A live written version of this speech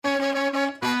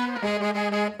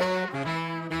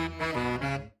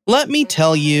Let me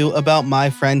tell you about my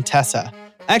friend Tessa.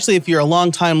 Actually, if you're a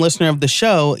longtime listener of the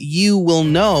show, you will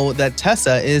know that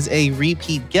Tessa is a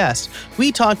repeat guest.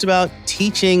 We talked about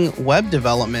teaching web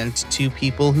development to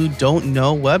people who don't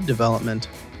know web development.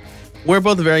 We're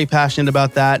both very passionate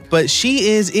about that, but she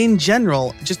is, in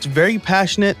general, just very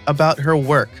passionate about her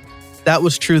work. That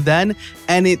was true then,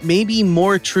 and it may be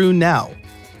more true now.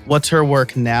 What's her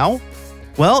work now?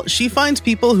 Well, she finds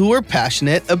people who are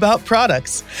passionate about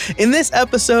products. In this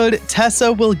episode,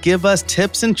 Tessa will give us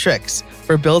tips and tricks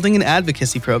for building an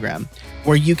advocacy program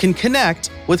where you can connect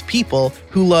with people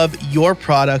who love your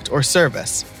product or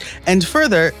service. And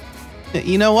further,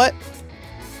 you know what?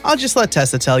 I'll just let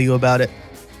Tessa tell you about it.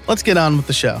 Let's get on with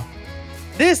the show.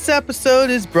 This episode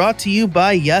is brought to you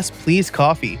by Yes Please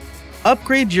Coffee.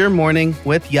 Upgrade your morning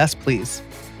with Yes Please.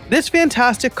 This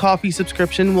fantastic coffee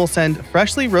subscription will send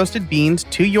freshly roasted beans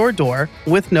to your door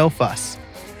with no fuss.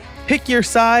 Pick your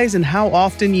size and how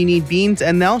often you need beans,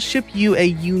 and they'll ship you a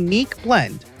unique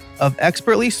blend of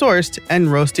expertly sourced and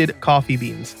roasted coffee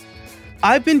beans.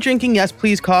 I've been drinking Yes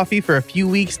Please coffee for a few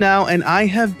weeks now, and I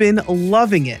have been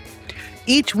loving it.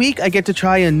 Each week, I get to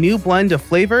try a new blend of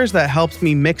flavors that helps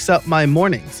me mix up my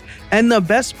mornings. And the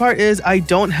best part is I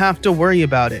don't have to worry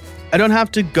about it. I don't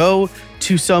have to go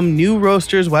to some new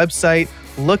roaster's website,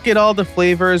 look at all the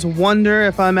flavors, wonder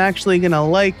if I'm actually going to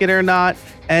like it or not,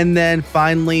 and then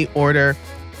finally order.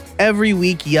 Every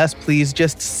week, Yes Please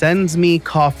just sends me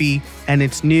coffee, and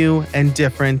it's new and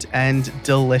different and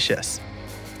delicious.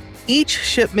 Each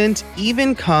shipment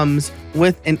even comes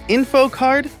with an info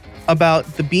card about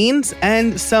the beans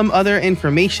and some other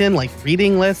information like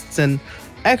reading lists and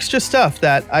extra stuff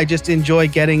that I just enjoy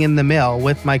getting in the mail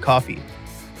with my coffee.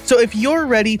 So if you're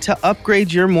ready to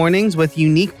upgrade your mornings with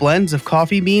unique blends of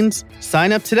coffee beans,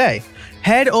 sign up today.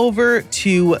 Head over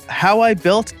to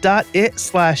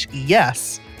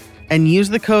howibuilt.it/yes and use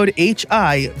the code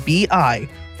HIBI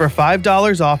for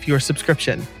 $5 off your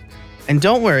subscription. And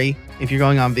don't worry, if you're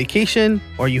going on vacation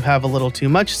or you have a little too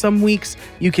much some weeks,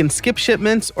 you can skip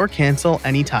shipments or cancel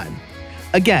anytime.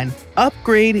 Again,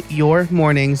 upgrade your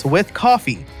mornings with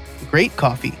coffee, great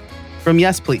coffee, from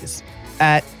Yes Please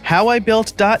at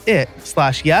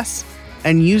howibuilt.it/yes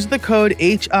and use the code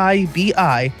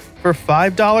HIBI for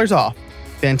 $5 off.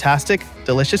 Fantastic,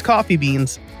 delicious coffee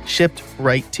beans shipped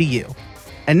right to you.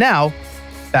 And now,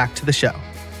 back to the show.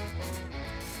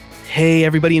 Hey,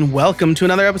 everybody, and welcome to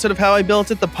another episode of How I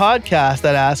Built It, the podcast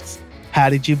that asks,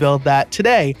 how did you build that?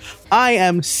 Today, I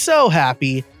am so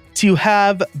happy to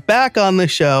have back on the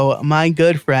show my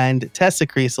good friend, Tessa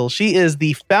Kriesel. She is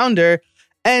the founder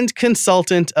and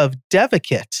consultant of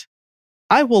Devokit.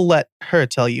 I will let her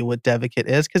tell you what Devokit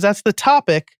is because that's the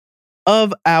topic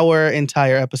of our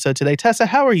entire episode today. Tessa,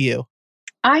 how are you?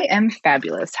 I am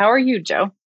fabulous. How are you,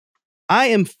 Joe? I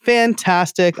am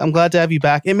fantastic. I'm glad to have you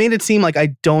back. It made it seem like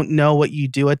I don't know what you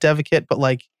do at Devokit, but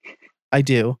like I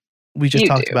do. We just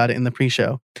talked about it in the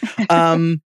pre-show.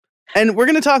 And we're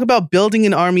going to talk about building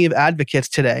an army of advocates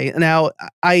today. Now,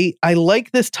 I like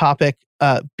this topic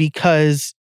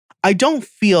because I don't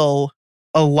feel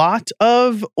a lot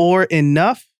of or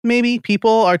enough, maybe, people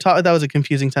are talking. That was a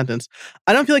confusing sentence.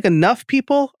 I don't feel like enough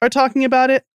people are talking about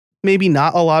it. Maybe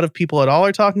not a lot of people at all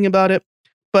are talking about it.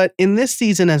 But in this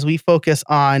season, as we focus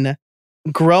on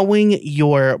growing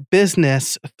your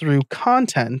business through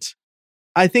content,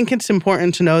 I think it's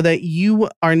important to know that you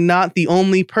are not the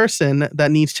only person that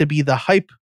needs to be the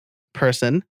hype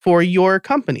person for your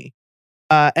company.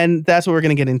 And that's what we're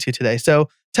going to get into today. So,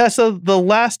 Tessa, the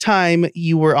last time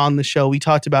you were on the show, we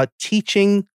talked about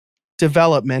teaching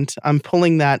development. I'm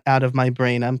pulling that out of my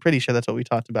brain. I'm pretty sure that's what we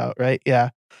talked about, right? Yeah.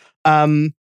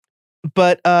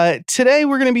 But today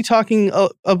we're going to be talking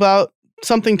about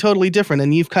something totally different.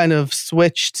 And you've kind of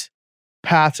switched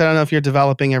paths. I don't know if you're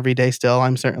developing every day still.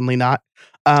 I'm certainly not.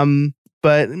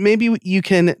 But maybe you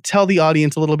can tell the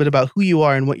audience a little bit about who you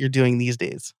are and what you're doing these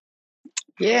days.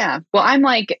 Yeah. Well, I'm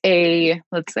like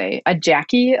let's say, a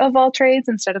Jackie of all trades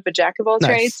instead of a Jack of all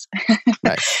trades.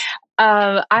 Nice.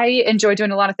 I enjoy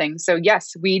doing a lot of things. So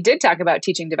yes, we did talk about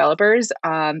teaching developers.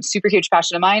 Super huge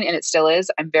passion of mine, and it still is.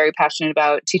 I'm very passionate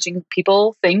about teaching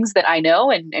people things that I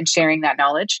know and sharing that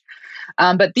knowledge.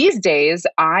 But these days,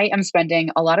 I am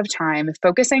spending a lot of time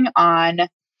focusing on,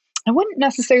 I wouldn't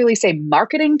necessarily say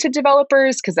marketing to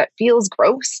developers because that feels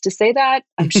gross to say that.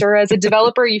 I'm sure as a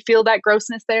developer, you feel that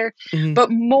grossness there,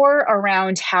 but more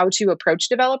around how to approach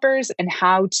developers and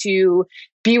how to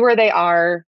be where they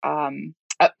are,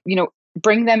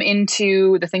 bring them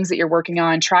into the things that you're working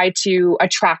on, try to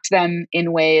attract them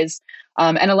in ways.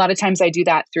 And a lot of times I do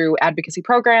that through advocacy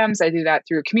programs. I do that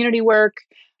through community work.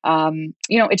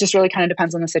 It just really kind of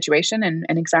depends on the situation and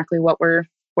exactly what we're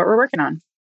what we're working on.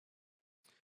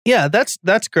 Yeah,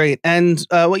 that's great. And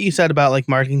what you said about like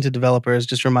marketing to developers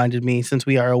just reminded me, since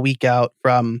we are a week out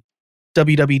from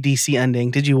WWDC ending,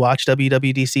 did you watch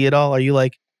WWDC at all? Are you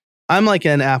like, I'm like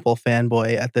an Apple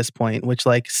fanboy at this point, which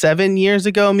like 7 years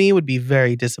ago me would be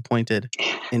very disappointed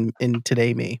in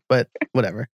today me, but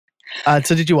whatever.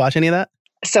 So did you watch any of that?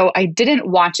 So I didn't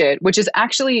watch it, which is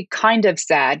actually kind of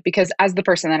sad because as the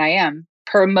person that I am,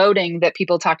 promoting that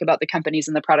people talk about the companies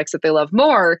and the products that they love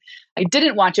more, I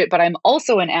didn't watch it, but I'm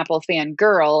also an Apple fan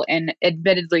girl, and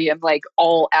admittedly I'm like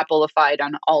all Appleified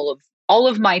on all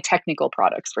of my technical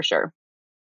products for sure.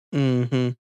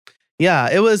 Hmm. Yeah,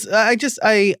 it was. I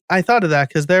thought of that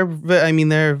because they're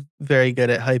very good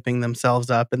at hyping themselves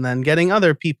up and then getting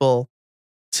other people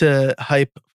to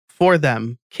hype for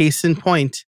them. Case in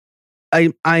point,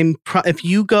 if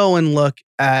you go and look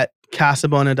at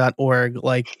casabona.org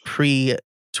like pre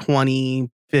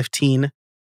 2015,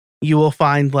 you will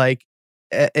find like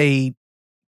a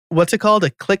what's it called?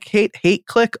 A hate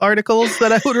click articles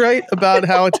that I would write about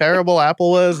how terrible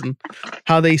Apple was and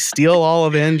how they steal all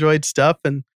of Android stuff.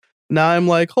 And now I'm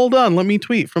like, hold on, let me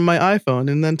tweet from my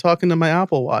iPhone and then talking to my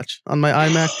Apple Watch on my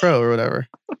iMac Pro or whatever.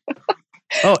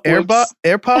 Oh, AirPods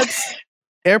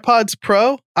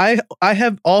Pro. I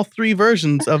have all 3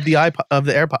 versions of the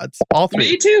AirPods. All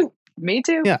 3. Me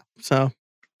too. Yeah. So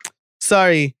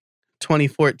sorry,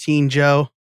 2014 Joe.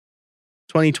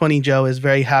 2020 Joe is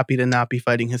very happy to not be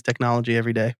fighting his technology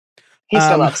every day. He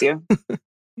still loves you.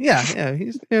 Yeah.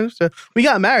 He's so we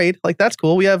got married. Like that's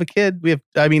cool. We have a kid.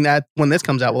 When this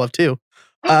comes out, we'll have 2.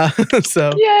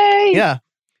 So yay. Yeah.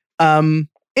 In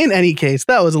any case,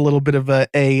 that was a little bit of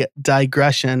a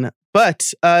digression. But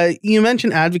you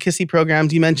mentioned advocacy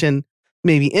programs. You mentioned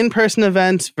maybe in-person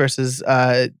events versus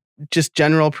just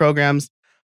general programs.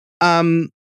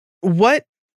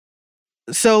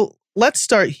 So let's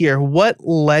start here. What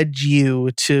led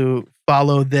you to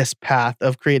follow this path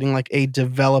of creating like a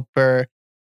developer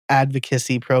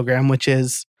advocacy program, which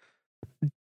is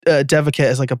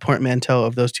Devocate is like a portmanteau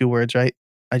of those 2 words, right?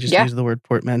 I just used the word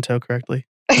portmanteau correctly.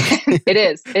 It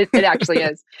is. It actually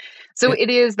is. So it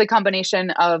is the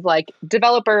combination of like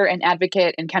developer and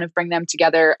advocate and kind of bring them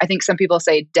together. I think some people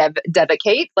say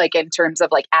devocate, like in terms of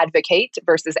like advocate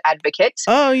versus advocate.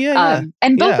 Oh, yeah.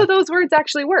 And both of those words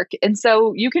actually work. And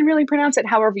so you can really pronounce it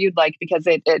however you'd like because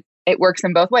it works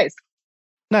in both ways.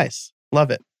 Nice.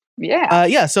 Love it.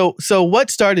 Yeah. So what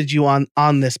started you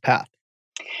on this path?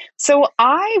 So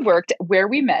I worked where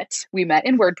we met. We met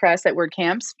in WordPress at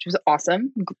WordCamps, which was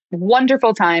awesome.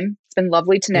 Wonderful time. It's been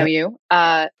lovely to know you.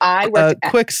 I worked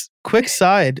quick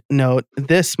side note.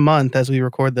 This month, as we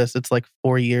record this, it's like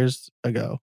 4 years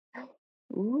ago.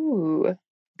 Ooh,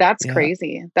 that's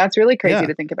crazy. That's really crazy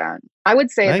to think about. I would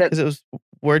say that because it was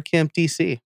WordCamp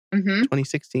DC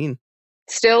 2016.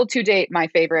 Still to date, my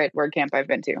favorite WordCamp I've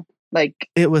been to. Like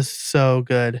it was so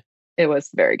good. It was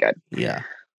very good. Yeah.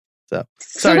 So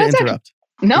sorry to interrupt.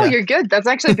 You're good. That's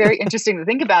actually very interesting to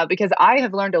think about because I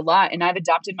have learned a lot and I've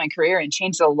adapted my career and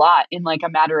changed a lot in like a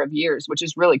matter of years, which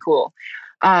is really cool.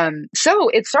 So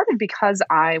it started because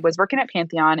I was working at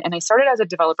Pantheon and I started as a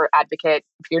developer advocate.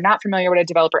 If you're not familiar what a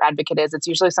developer advocate is, it's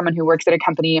usually someone who works at a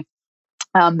company.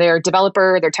 They're a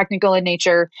developer, they're technical in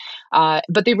nature,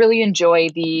 but they really enjoy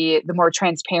the more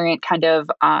transparent kind of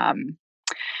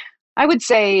I would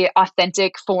say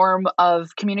authentic form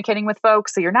of communicating with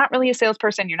folks. So you're not really a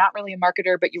salesperson, you're not really a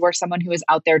marketer, but you are someone who is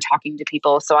out there talking to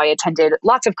people. So I attended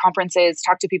lots of conferences,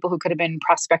 talked to people who could have been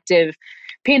prospective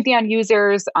Pantheon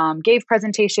users, gave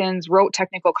presentations, wrote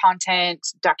technical content,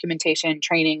 documentation,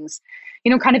 trainings,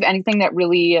 kind of anything that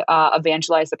really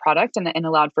evangelized the product and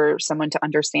allowed for someone to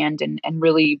understand and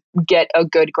really get a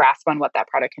good grasp on what that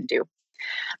product can do.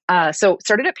 So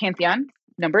started at Pantheon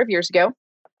a number of years ago.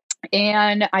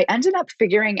 And I ended up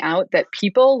figuring out that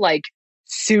people like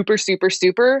super, super,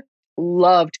 super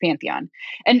loved Pantheon.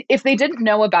 And if they didn't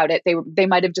know about it, they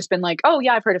might have just been like, oh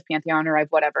yeah, I've heard of Pantheon or I've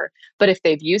whatever. But if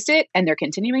they've used it and they're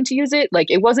continuing to use it,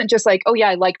 like it wasn't just like, oh yeah,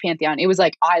 I like Pantheon. It was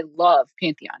like, I love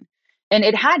Pantheon. And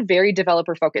it had very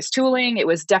developer focused tooling. It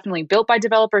was definitely built by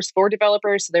developers for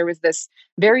developers. So there was this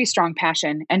very strong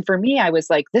passion. And for me, I was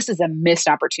like, this is a missed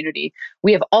opportunity.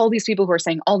 We have all these people who are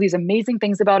saying all these amazing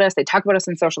things about us. They talk about us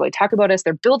on social. They talk about us.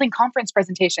 They're building conference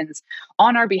presentations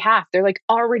on our behalf. They're like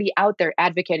already out there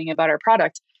advocating about our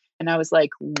product. And I was like,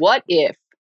 what if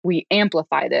we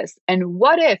amplify this? And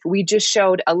what if we just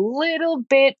showed a little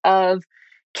bit of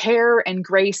care and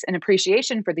grace and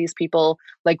appreciation for these people?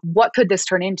 Like, what could this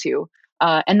turn into?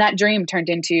 And that dream turned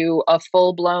into a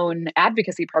full-blown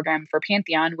advocacy program for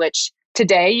Pantheon, which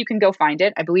today you can go find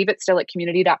it. I believe it's still at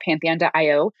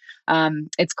community.pantheon.io.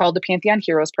 It's called the Pantheon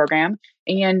Heroes Program.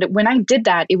 And when I did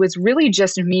that, it was really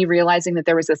just me realizing that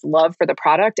there was this love for the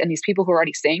product and these people who are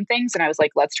already saying things. And I was like,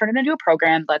 let's turn it into a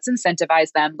program. Let's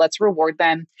incentivize them. Let's reward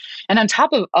them. And on top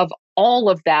of all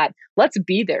of that, let's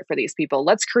be there for these people.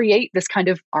 Let's create this kind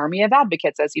of army of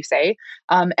advocates, as you say,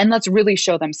 and let's really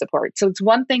show them support. So it's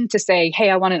one thing to say,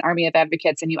 hey, I want an army of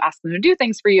advocates, and you ask them to do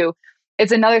things for you.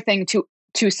 It's another thing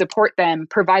to support them,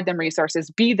 provide them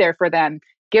resources, be there for them,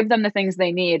 give them the things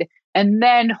they need, and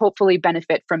then hopefully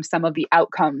benefit from some of the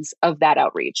outcomes of that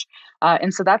outreach.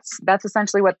 And so that's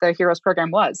essentially what the Heroes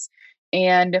program was.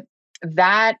 And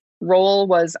that role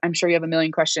was, I'm sure you have a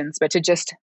million questions, but to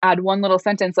just add one little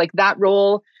sentence, like that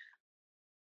role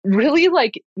really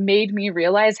like made me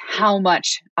realize how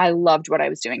much I loved what I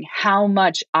was doing, how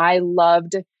much I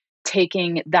loved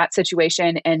taking that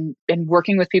situation and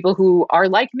working with people who are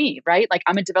like me, right? Like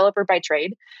I'm a developer by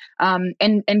trade,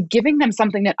 and giving them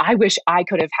something that I wish I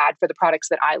could have had for the products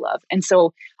that I love. And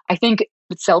so I think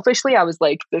selfishly, I was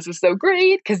like, this is so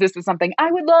great because this is something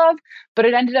I would love. But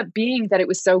it ended up being that it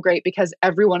was so great because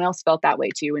everyone else felt that way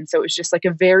too. And so it was just like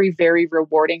a very, very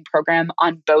rewarding program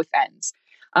on both ends.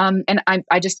 And I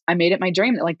made it my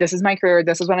dream that like, this is my career.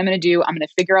 This is what I'm going to do. I'm going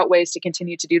to figure out ways to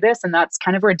continue to do this. And that's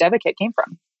kind of where Devocate came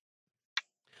from.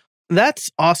 That's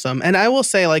awesome. And I will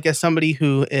say, like, as somebody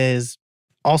who is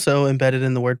also embedded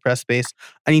in the WordPress space,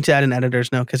 I need to add an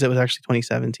editor's note because it was actually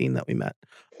 2017 that we met.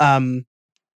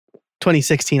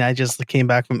 2016, I just came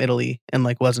back from Italy and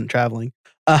like wasn't traveling.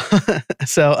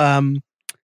 So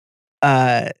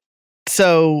as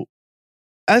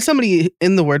somebody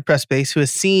in the WordPress space who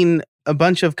has seen a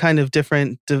bunch of kind of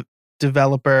different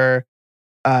developer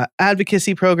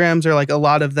advocacy programs, or like a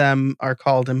lot of them are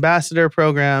called ambassador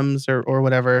programs or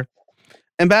whatever.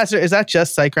 Ambassador, is that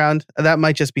just SiteGround? That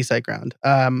might just be SiteGround.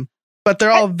 But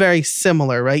they're all very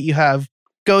similar, right? You have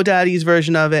GoDaddy's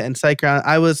version of it and SiteGround.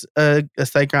 I was a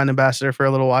SiteGround ambassador for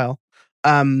a little while.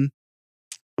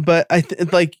 But I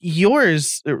like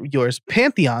yours,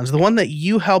 Pantheon's, the one that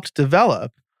you helped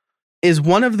develop, is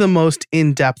one of the most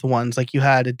in-depth ones. Like you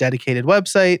had a dedicated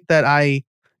website that I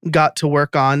got to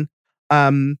work on.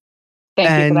 Thank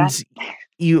you for that.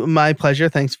 My pleasure.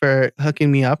 Thanks for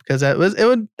hooking me up because it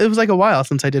was like a while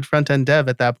since I did front end dev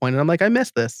at that point, and I'm like, I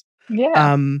missed this.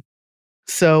 Yeah.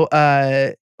 So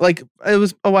like it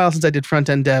was a while since I did front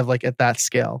end dev like at that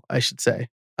scale, I should say.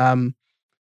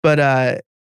 But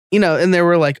you know, and there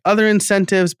were like other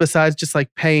incentives besides just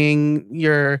like paying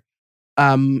your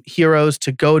heroes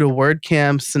to go to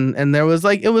WordCamps, and there was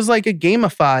like, it was like a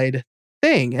gamified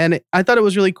thing, and I thought it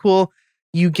was really cool.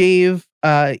 You gave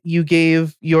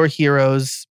your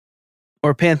heroes,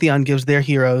 or Pantheon gives their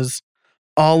heroes,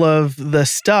 all of the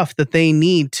stuff that they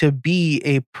need to be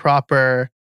a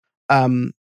proper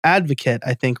advocate,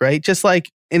 I think, right? Just like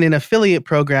in an affiliate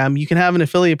program, you can have an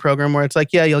affiliate program where it's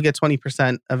like, yeah, you'll get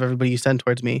 20% of everybody you send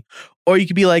towards me. Or you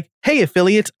could be like, hey,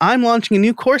 affiliates, I'm launching a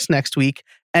new course next week,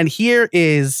 and here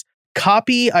is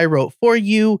copy I wrote for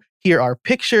you. Here are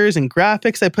pictures and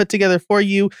graphics I put together for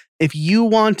you. If you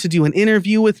want to do an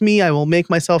interview with me, I will make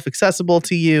myself accessible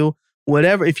to you.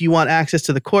 Whatever, if you want access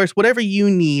to the course, whatever you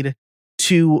need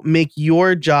to make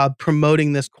your job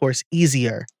promoting this course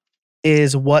easier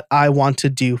is what I want to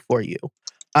do for you.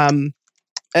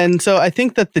 And so I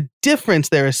think that the difference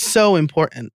there is so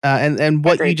important. And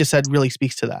what you just said really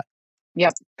speaks to that.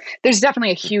 Yep. There's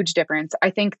definitely a huge difference.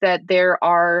 I think that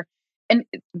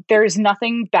there's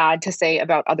nothing bad to say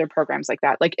about other programs like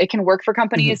that. Like it can work for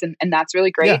companies, and that's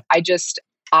really great. Yeah.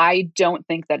 I don't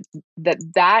think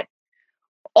that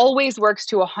always works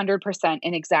to 100%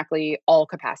 in exactly all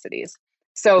capacities.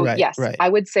 So yes, I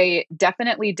would say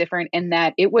definitely different in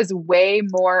that it was way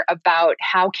more about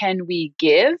how can we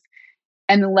give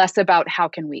and less about how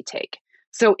can we take.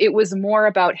 So it was more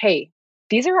about, hey,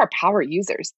 these are our power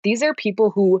users. These are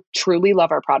people who truly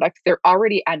love our product. They're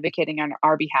already advocating on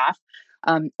our behalf,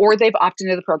 or they've opted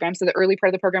into the program. So the early part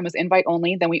of the program was invite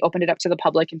only. Then we opened it up to the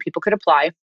public and people could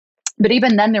apply. But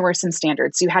even then, there were some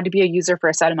standards. You had to be a user for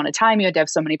a set amount of time. You had to have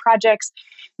so many projects.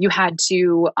 You had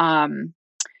to, I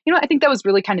think that was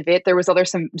really kind of it. There was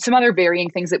some other varying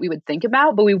things that we would think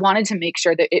about, but we wanted to make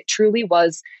sure that it truly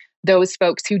was those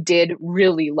folks who did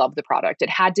really love the product. It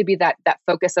had to be that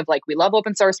focus of like, we love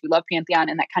open source, we love Pantheon,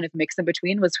 and that kind of mix in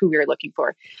between was who we were looking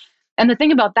for. And the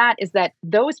thing about that is that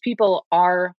those people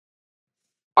are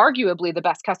arguably the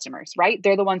best customers, right?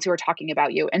 They're the ones who are talking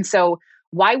about you. And so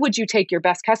why would you take your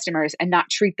best customers and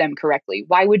not treat them correctly?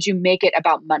 Why would you make it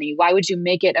about money? Why would you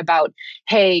make it about,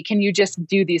 hey, can you just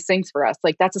do these things for us?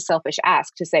 Like that's a selfish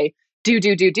ask to say, do,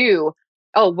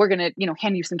 oh, we're going to,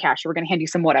 hand you some cash, or we're going to hand you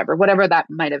some whatever that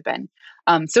might have been.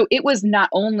 So it was not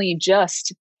only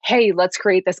just, hey, let's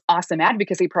create this awesome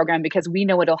advocacy program because we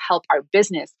know it'll help our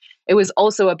business. It was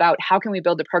also about how can we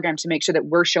build a program to make sure that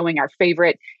we're showing our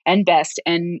favorite and best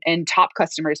and top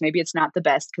customers. Maybe it's not the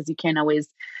best because you can't always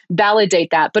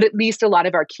validate that, but at least a lot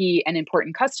of our key and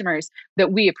important customers,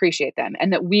 that we appreciate them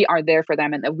and that we are there for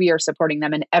them and that we are supporting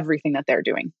them in everything that they're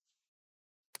doing.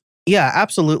 Yeah,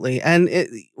 absolutely. And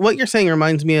what you're saying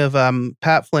reminds me of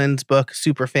Pat Flynn's book,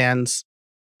 Superfans,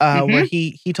 where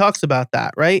he talks about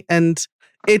that, right? And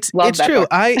it's true.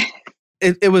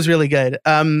 It was really good.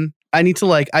 I need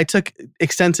to I took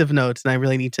extensive notes and I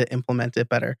really need to implement it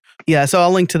better. Yeah, so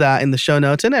I'll link to that in the show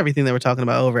notes and everything that we're talking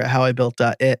about over at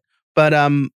howibuilt.it. But I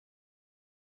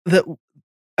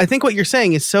think what you're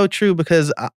saying is so true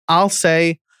because I'll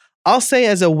say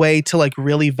as a way to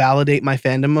really validate my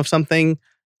fandom of something,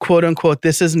 quote unquote,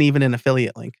 this isn't even an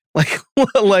affiliate link. Because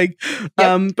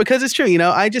it's true.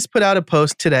 I just put out a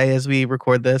post today as we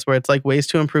record this where it's ways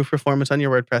to improve performance on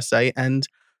your WordPress site. And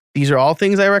these are all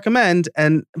things I recommend.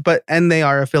 And they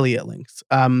are affiliate links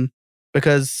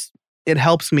because it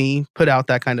helps me put out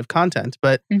that kind of content.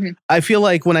 But I feel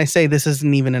like when I say this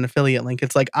isn't even an affiliate link,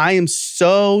 it's I am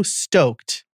so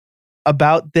stoked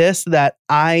about this that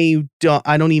I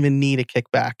don't even need a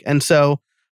kickback. And so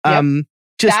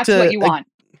that's what you want.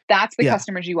 That's the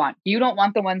customers you want. You don't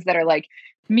want the ones that are pay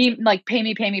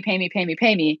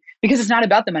me, because it's not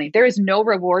about the money. There is no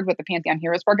reward with the Pantheon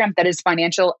Heroes program that is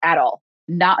financial at all.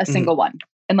 Not a single one,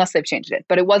 unless they've changed it.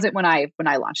 But it wasn't when I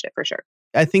launched it, for sure.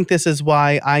 I think this is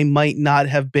why I might not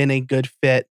have been a good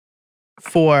fit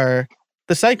for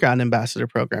the SiteGround Ambassador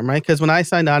program, right? Because when I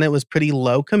signed on, it was pretty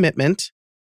low commitment.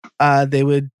 They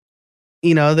would,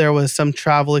 there was some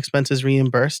travel expenses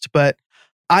reimbursed, but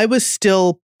I was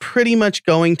still pretty much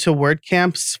going to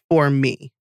WordCamps for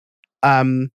me.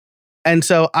 And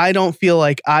so I don't feel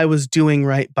like I was doing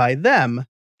right by them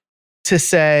to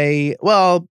say,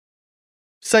 well,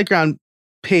 SiteGround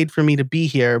paid for me to be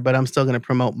here, but I'm still going to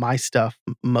promote my stuff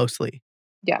mostly.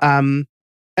 Yeah. And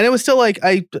it was still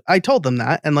I told them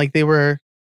that, and they were,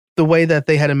 the way that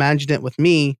they had imagined it with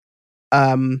me,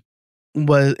 was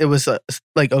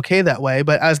okay that way.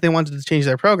 But as they wanted to change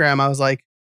their program, I was like,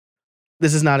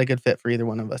 this is not a good fit for either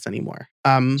one of us anymore.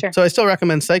 Sure. So I still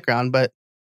recommend SiteGround, but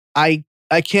I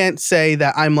can't say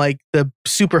that I'm the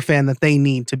super fan that they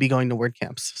need to be going to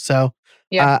WordCamps. So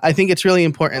I think it's really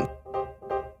important.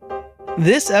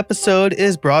 This episode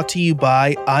is brought to you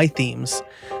by iThemes.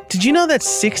 Did you know that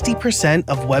 60%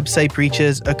 of website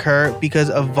breaches occur because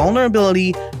a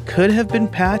vulnerability could have been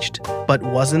patched but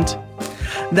wasn't?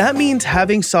 That means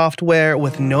having software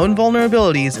with known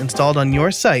vulnerabilities installed on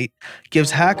your site gives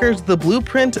hackers the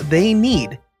blueprint they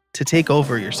need to take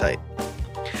over your site.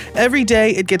 Every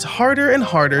day, it gets harder and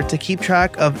harder to keep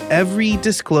track of every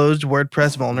disclosed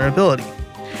WordPress vulnerability.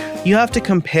 You have to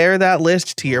compare that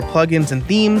list to your plugins and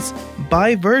themes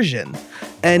by version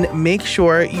and make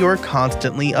sure you're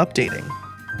constantly updating.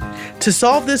 To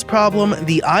solve this problem,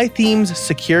 the iThemes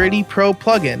Security Pro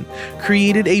plugin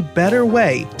created a better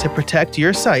way to protect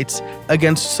your sites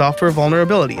against software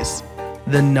vulnerabilities,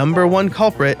 the number one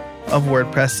culprit of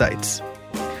WordPress sites.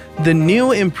 The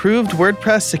new improved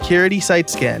WordPress Security Site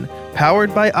Scan,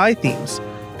 powered by iThemes,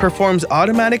 performs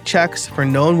automatic checks for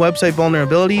known website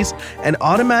vulnerabilities and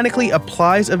automatically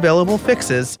applies available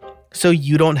fixes so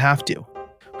you don't have to.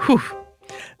 Whew.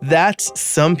 That's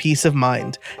some peace of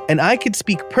mind. And I could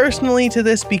speak personally to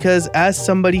this because as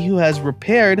somebody who has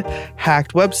repaired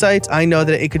hacked websites, I know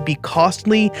that it could be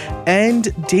costly and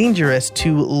dangerous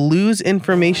to lose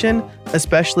information,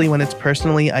 especially when it's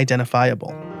personally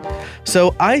identifiable.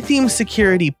 So iThemes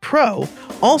Security Pro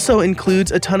also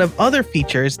includes a ton of other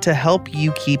features to help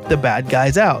you keep the bad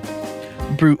guys out.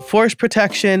 Brute force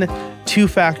protection,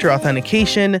 two-factor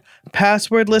authentication,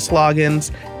 passwordless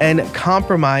logins, and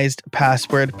compromised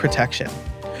password protection.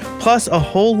 Plus a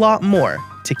whole lot more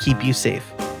to keep you safe.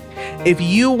 If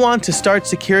you want to start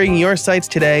securing your sites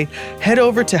today, head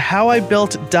over to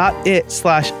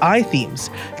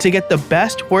howibuilt.it/ithemes to get the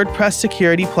best WordPress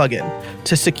security plugin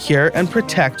to secure and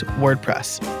protect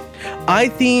WordPress.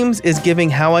 iThemes is giving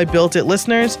How I Built It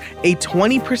listeners a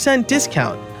 20%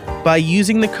 discount by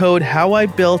using the code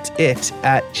HowIBuiltIt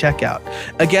at checkout.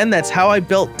 Again, that's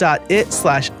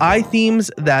howibuilt.it/ithemes.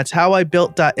 That's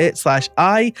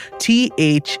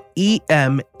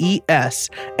howibuilt.it/ithemes,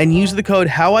 and use the code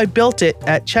HowIBuiltIt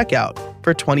at checkout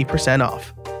for 20%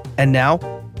 off. And now,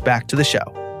 back to the show.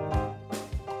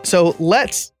 So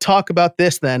let's talk about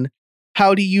this then.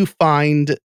 How do you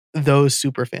find those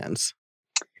super fans?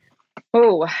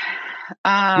 Oh,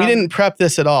 We didn't prep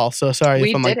this at all. So sorry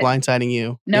if I'm like didn't. blindsiding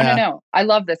you. No. I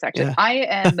love this actually. Yeah. I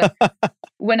am,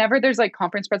 whenever there's like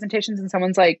conference presentations and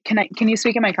someone's like, can you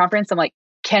speak at my conference? I'm like,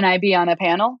 can I be on a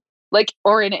panel? Like,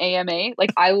 or an AMA?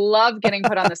 Like, I love getting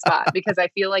put on the spot because I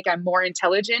feel like I'm more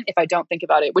intelligent if I don't think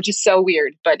about it, which is so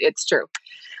weird, but it's true.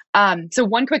 So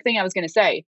one quick thing I was going to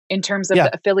say in terms of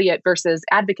the affiliate versus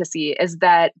advocacy is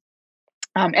that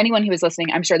anyone who is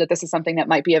listening, I'm sure that this is something that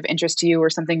might be of interest to you or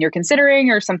something you're considering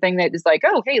or something that is like,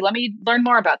 oh, hey, let me learn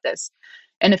more about this.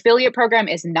 An affiliate program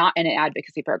is not an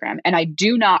advocacy program. And I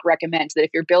do not recommend that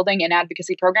if you're building an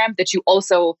advocacy program that you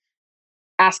also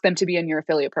ask them to be in your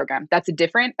affiliate program. That's a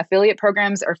different. Affiliate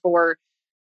programs are for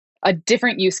a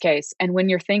different use case. And when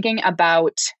you're thinking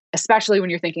about, especially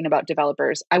when you're thinking about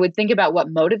developers, I would think about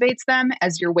what motivates them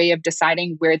as your way of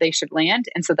deciding where they should land.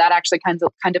 And so that actually kind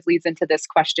of leads into this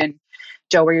question,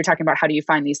 Joe, where you're talking about how do you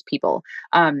find these people?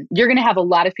 You're going to have a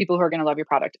lot of people who are going to love your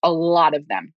product, a lot of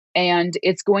them. And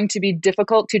it's going to be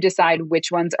difficult to decide which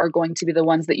ones are going to be the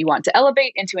ones that you want to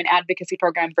elevate into an advocacy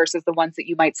program versus the ones that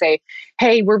you might say,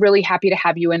 hey, we're really happy to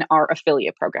have you in our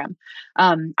affiliate program.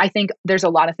 I think there's a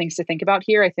lot of things to think about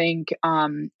here. I think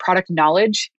product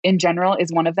knowledge in general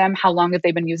is one of them. How long have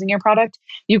they been using your product?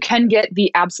 You can get the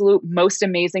absolute most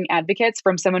amazing advocates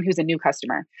from someone who's a new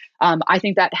customer. I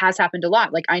think that has happened a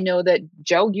lot. Like I know that,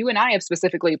 Joe, you and I have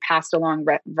specifically passed along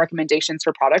recommendations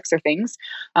for products or things.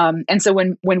 And so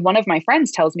when one of my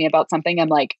friends tells me about something,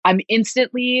 I'm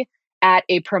instantly at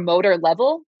a promoter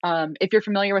level. If you're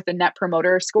familiar with the Net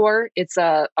Promoter Score, it's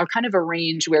a kind of a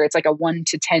range where it's like a 1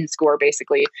 to 10 score,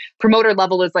 basically. Promoter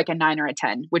level is like a 9 or a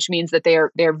 10, which means that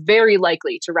they're very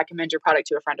likely to recommend your product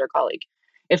to a friend or colleague.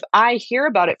 If I hear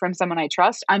about it from someone I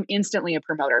trust, I'm instantly a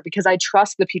promoter because I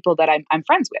trust the people that I'm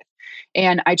friends with.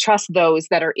 And I trust those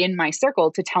that are in my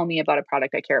circle to tell me about a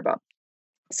product I care about.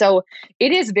 So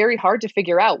it is very hard to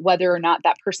figure out whether or not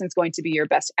that person's going to be your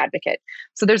best advocate.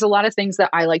 So there's a lot of things that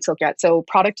I like to look at. So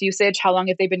product usage, how long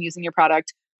have they been using your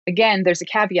product? Again, there's a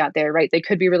caveat there, right? They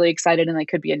could be really excited and they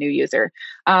could be a new user.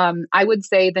 I would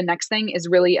say the next thing is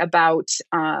really about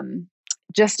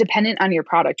just dependent on your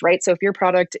product, right? So if your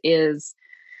product is,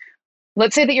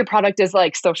 let's say that your product is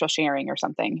like social sharing or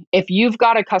something. If you've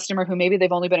got a customer who maybe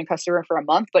they've only been a customer for a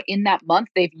month, but in that month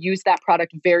they've used that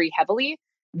product very heavily,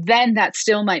 then that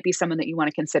still might be someone that you want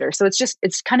to consider. So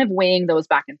it's kind of weighing those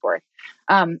back and forth.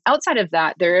 Outside of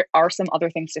that, there are some other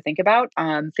things to think about.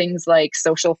 Things like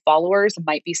social followers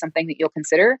might be something that you'll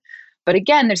consider. But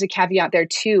again, there's a caveat there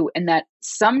too, in that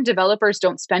some developers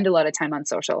don't spend a lot of time on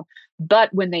social. But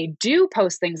when they do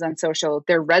post things on social,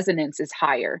 their resonance is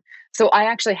higher. So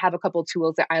I actually have a couple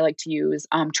tools that I like to use.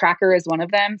 Tracker is one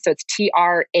of them. So it's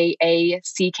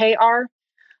TRAACKR.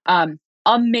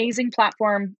 Amazing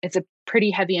platform. It's a pretty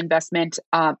heavy investment.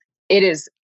 It is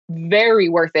very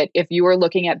worth it if you are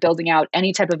looking at building out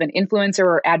any type of an influencer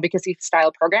or advocacy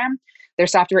style program. Their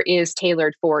software is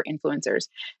tailored for influencers.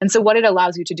 And so what it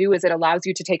allows you to do is it allows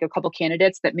you to take a couple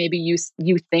candidates that maybe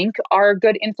you think are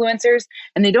good influencers,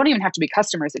 and they don't even have to be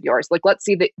customers of yours. Like let's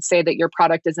say that your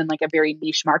product is in like a very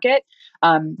niche market.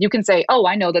 You can say, oh,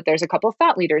 I know that there's a couple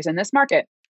thought leaders in this market.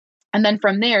 And then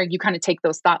from there, you kind of take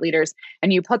those thought leaders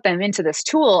and you put them into this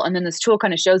tool. And then this tool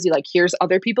kind of shows you like, here's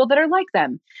other people that are like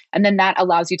them. And then that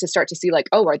allows you to start to see like,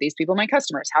 oh, are these people my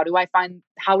customers? How do I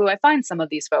find some of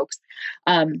these folks?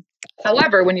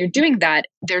 However, when you're doing that,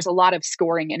 there's a lot of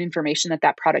scoring and information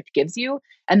that product gives you.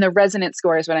 And the resonance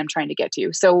score is what I'm trying to get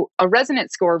to. So a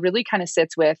resonance score really kind of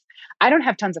sits with, I don't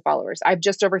have tons of followers. I have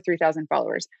just over 3,000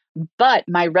 followers, but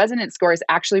my resonance score is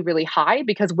actually really high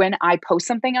because when I post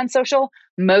something on social,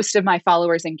 most of my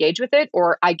followers engage with it,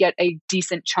 or I get a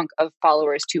decent chunk of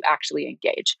followers to actually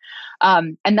engage.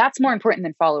 And that's more important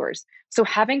than followers. So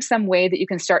having some way that you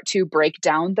can start to break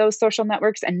down those social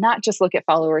networks and not just look at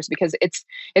followers, because it's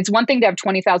one thing to have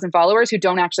 20,000 followers who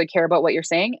don't actually care about what you're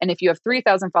saying. And if you have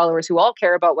 3,000 followers who all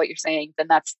care about what you're saying, then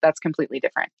that's completely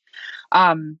different.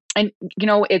 And you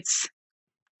know,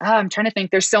 I'm trying to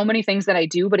think, there's so many things that I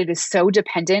do, but it is so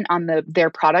dependent on their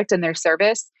product and their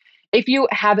service. If you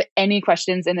have any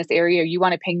questions in this area, or you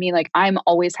want to ping me, like I'm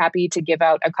always happy to give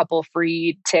out a couple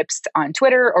free tips on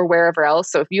Twitter or wherever else.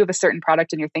 So if you have a certain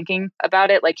product and you're thinking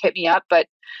about it, like hit me up. But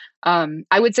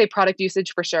I would say product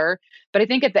usage for sure. But I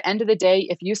think at the end of the day,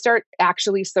 if you start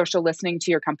actually social listening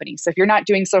to your company, so if you're not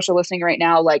doing social listening right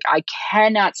now, like I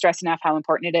cannot stress enough how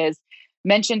important it is.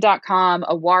 Mention.com,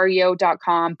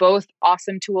 awario.com, both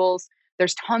awesome tools.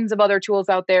 There's tons of other tools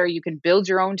out there. You can build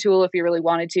your own tool if you really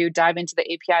wanted to, dive into the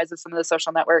APIs of some of the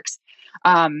social networks,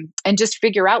 and just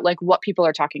figure out like what people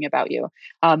are talking about you.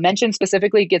 Mention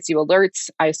specifically gets you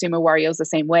alerts. I assume Awario is the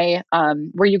same way,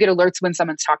 where you get alerts when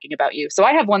someone's talking about you. So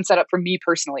I have one set up for me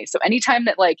personally. So anytime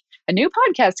that like a new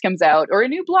podcast comes out or a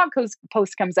new blog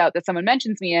post comes out that someone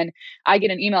mentions me in, I get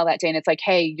an email that day and it's like,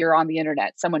 hey, you're on the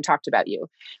internet. Someone talked about you.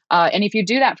 And if you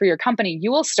do that for your company,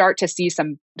 you will start to see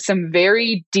some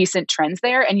very decent trends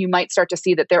there. And you might start to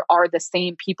see that there are the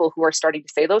same people who are starting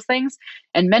to say those things.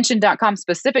 And mention.com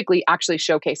specifically actually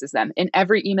showcases them. In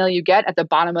every email you get, at the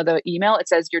bottom of the email, it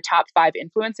says your top 5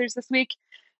 influencers this week.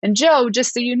 And Joe,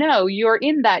 just so you know, you're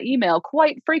in that email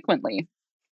quite frequently.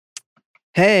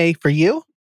 Hey, for you?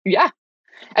 Yeah.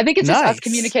 I think it's just Nice. us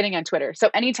communicating on Twitter. So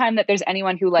anytime that there's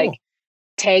anyone who like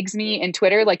tags me in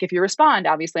Twitter, like if you respond,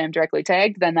 obviously I'm directly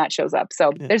tagged, then that shows up.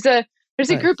 So there's a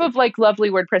group of like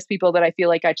lovely WordPress people that I feel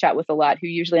like I chat with a lot who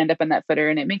usually end up in that footer,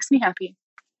 and it makes me happy.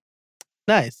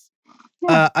 Nice.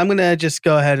 Yeah. I'm going to just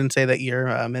go ahead and say that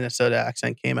your Minnesota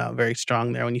accent came out very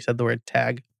strong there when you said the word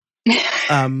tag.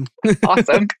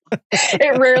 Awesome.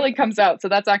 It rarely comes out, so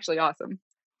that's actually awesome.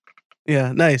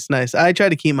 Yeah, nice. I try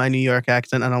to keep my New York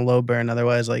accent on a low burn,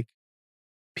 otherwise like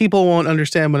people won't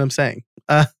understand what I'm saying.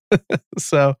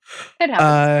 So it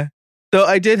happens. though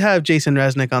I did have Jason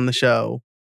Resnick on the show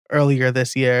earlier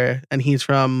this year, and he's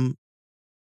from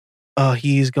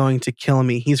he's going to kill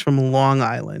me. He's from Long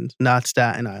Island, not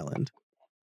Staten Island.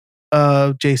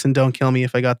 Jason, don't kill me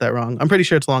if I got that wrong. I'm pretty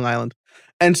sure it's Long Island.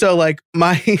 And so like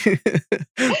my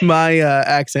my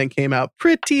accent came out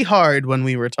pretty hard when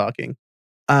we were talking.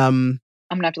 I'm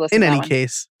gonna have to listen in to that any one.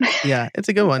 case. Yeah, it's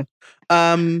a good one.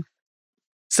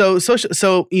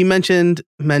 So you mentioned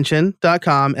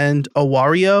mention.com and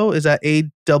Awario. Is that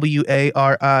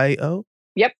AWARIO?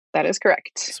 Yep, that is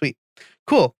correct. Sweet.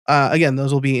 Cool. Again,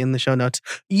 those will be in the show notes.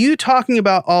 You talking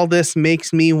about all this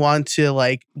makes me want to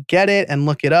like get it and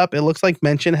look it up. It looks like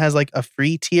Mention has like a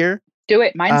free tier. Do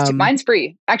it. Mine's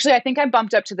free. Actually, I think I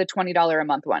bumped up to the $20 a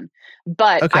month one.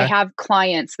 But Okay. I have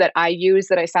clients that I use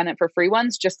that I sign up for free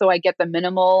ones just so I get the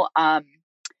minimal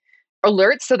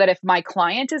alerts, so that if my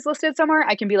client is listed somewhere,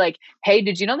 I can be like, hey,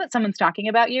 did you know that someone's talking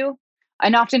about you?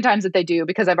 And oftentimes that they do,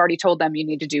 because I've already told them you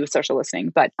need to do social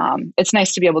listening. But it's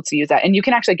nice to be able to use that. And you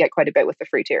can actually get quite a bit with the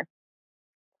free tier.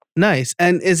 Nice.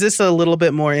 And is this a little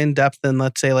bit more in depth than,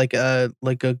 let's say, like a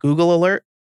Google alert?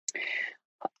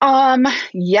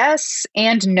 Yes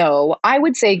and no. I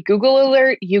would say Google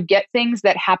Alert, you get things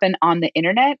that happen on the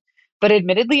internet. But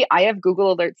admittedly, I have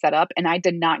Google Alert set up and I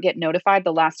did not get notified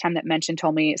the last time that Mention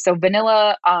told me. So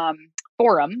Vanilla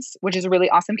Forums, which is a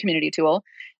really awesome community tool,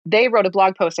 they wrote a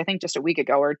blog post, I think just a week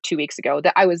ago or 2 weeks ago,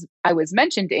 that I was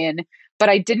mentioned in, but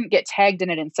I didn't get tagged in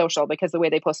it in social, because the way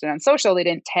they posted on social, they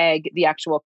didn't tag the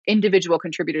actual individual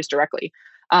contributors directly.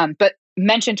 But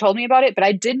Mention told me about it, but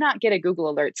I did not get a Google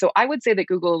Alert. So I would say that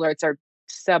Google Alerts are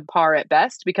subpar at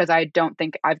best, because I don't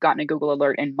think I've gotten a Google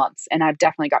Alert in months, and I've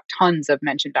definitely got tons of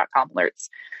mention.com alerts.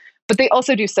 But they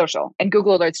also do social, and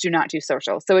Google Alerts do not do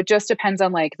social. So it just depends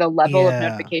on like the level of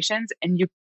notifications, and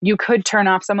you could turn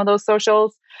off some of those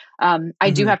socials.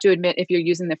 I do have to admit, if you're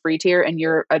using the free tier and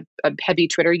you're a heavy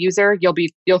Twitter user, you'll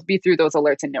be through those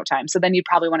alerts in no time. So then you'd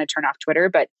probably want to turn off Twitter,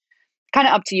 but kind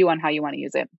of up to you on how you want to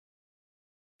use it.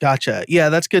 Gotcha. Yeah,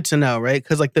 that's good to know, right?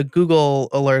 Because like the Google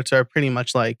alerts are pretty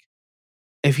much like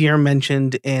if you're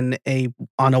mentioned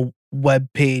on a web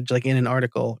page, like in an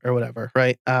article or whatever,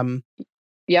 right?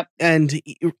 Yep. And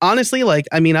honestly, like,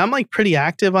 I mean, I'm like pretty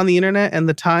active on the internet, and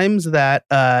the times that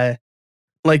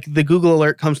like the Google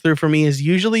alert comes through for me is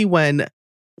usually when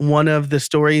one of the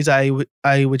stories I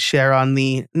would share on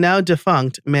the now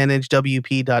defunct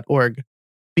managewp.org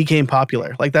became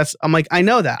popular. Like I'm like, I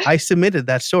know that. I submitted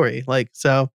that story. Like,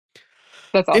 so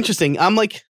that's awesome. Interesting. I'm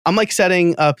like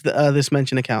setting up this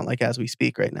Mention account like as we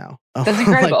speak right now. That's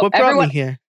incredible. Like, what brought me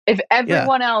here? If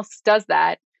everyone else does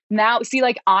that, now see,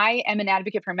 like, I am an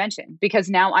advocate for Mention, because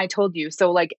now I told you.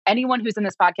 So like anyone who's in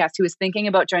this podcast who is thinking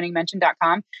about joining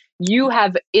mention.com, you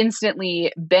have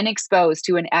instantly been exposed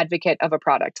to an advocate of a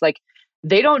product. Like,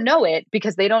 they don't know it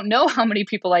because they don't know how many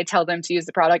people I tell them to use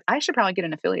the product. I should probably get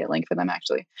an affiliate link for them,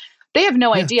 actually. They have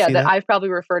no idea that I've probably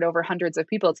referred over hundreds of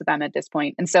people to them at this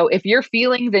point. And so if you're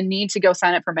feeling the need to go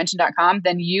sign up for mention.com,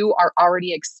 then you are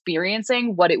already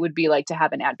experiencing what it would be like to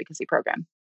have an advocacy program.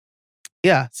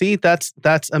 Yeah, see, that's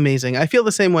amazing. I feel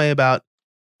the same way about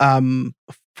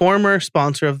former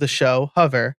sponsor of the show,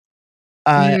 Hover.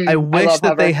 I wish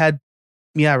that they had,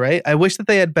 right. I wish that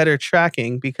they had better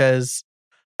tracking, because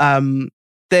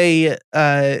they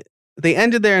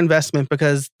ended their investment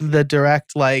because the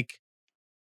direct like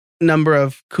number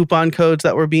of coupon codes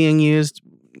that were being used,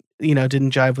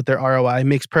 didn't jive with their ROI.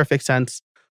 Makes perfect sense.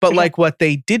 But like what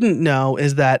they didn't know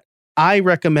is that I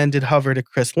recommended Hover to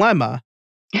Chris Lemma,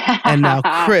 and now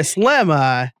Chris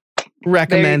Lemma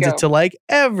recommends it to like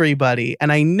everybody.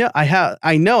 And I know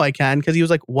I can because he was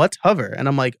like, "What's Hover?" And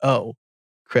I'm like, "Oh,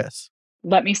 Chris,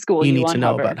 let me school you need on to know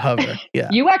Hover." about Hover. Yeah,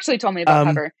 you actually told me about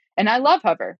Hover, and I love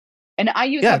Hover. And I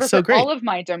use Hover for all of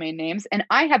my domain names, and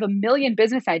I have a million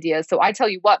business ideas. So I tell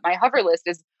you what, my Hover list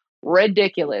is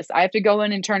ridiculous. I have to go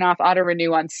in and turn off auto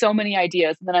renew on so many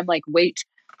ideas. And then I'm like, wait,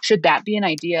 should that be an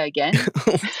idea again?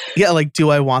 Yeah, like, do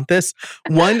I want this?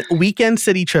 One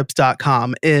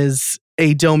weekendcitytrips.com is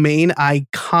a domain I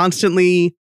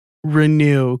constantly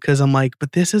renew because I'm like,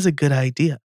 but this is a good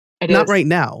idea. Not right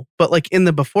now, but like in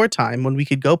the before time when we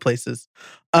could go places.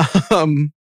 Well,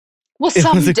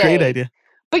 it was a great idea.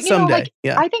 But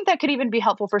I think that could even be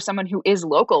helpful for someone who is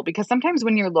local, because sometimes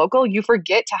when you're local, you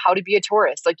forget how to be a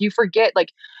tourist. Like you forget,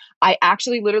 I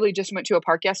actually literally just went to a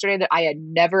park yesterday that I had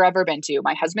never, ever been to.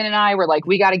 My husband and I were like,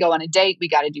 we got to go on a date. We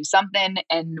got to do something.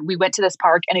 And we went to this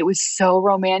park and it was so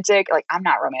romantic. Like, I'm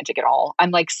not romantic at all.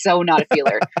 I'm like, so not a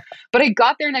feeler. But I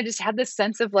got there and I just had this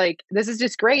sense of like, this is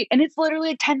just great. And it's literally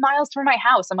like 10 miles from my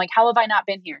house. I'm like, how have I not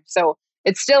been here? So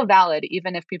it's still valid,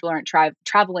 even if people aren't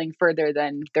traveling further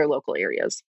than their local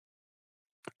areas.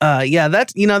 Yeah,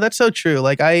 that's so true.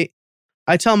 Like I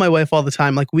tell my wife all the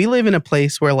time, like we live in a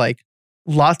place where like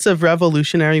lots of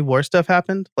Revolutionary War stuff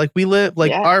happened. Like we live,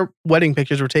 like our wedding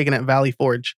pictures were taken at Valley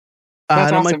Forge.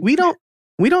 And I'm like, we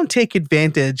don't take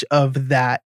advantage of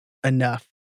that enough.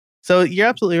 So you're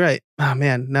absolutely right. Oh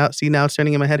man, now it's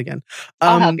turning in my head again.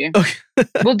 I'll help you. Okay.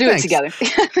 We'll do it together.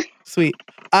 Sweet.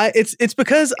 It's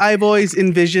because I've always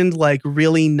envisioned like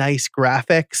really nice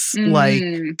graphics,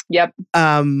 Yep.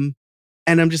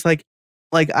 And I'm just like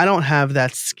I don't have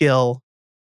that skill.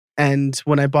 And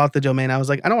when I bought the domain, I was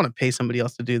like, I don't want to pay somebody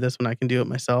else to do this when I can do it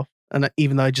myself. And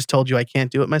even though I just told you I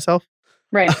can't do it myself,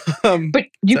 right? But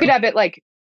you could have it like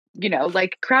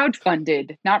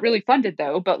crowdfunded, not really funded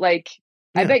though, but like.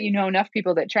 I bet you know enough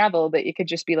people that travel that you could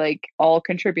just be like all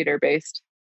contributor based.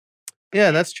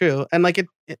 Yeah, that's true. And like it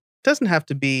doesn't have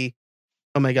to be,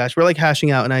 oh my gosh, we're like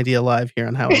hashing out an idea live here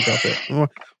on how I built it.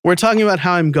 We're talking about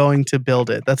how I'm going to build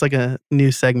it. That's like a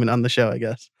new segment on the show, I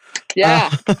guess.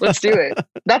 Yeah, let's do it.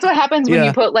 That's what happens when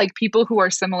you put like people who are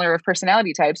similar of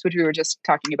personality types, which we were just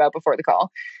talking about before the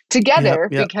call, together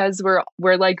because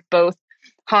we're like both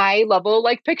high level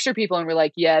like picture people, and we're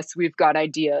like, yes, we've got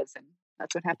ideas, and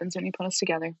that's what happens when you put us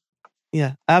together.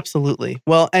 Yeah, absolutely.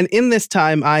 Well, and in this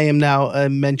time, I am now a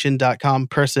mention.com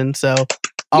person, so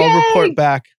I'll report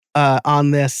back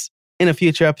on this in a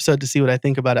future episode to see what I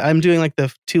think about it. I'm doing like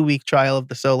the 2-week trial of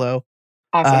the solo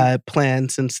plan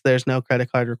since there's no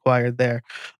credit card required there.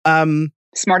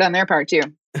 Smart on their part too,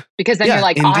 because then you're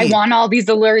like, indeed. I want all these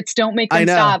alerts. Don't make them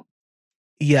stop.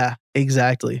 Yeah,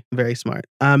 exactly. Very smart.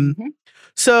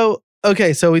 So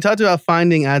we talked about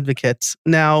finding advocates.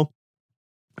 Now,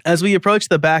 as we approach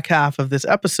the back half of this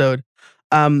episode,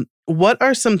 what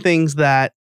are some things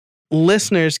that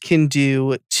listeners can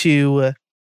do to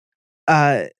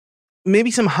maybe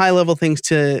some high-level things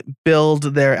to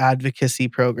build their advocacy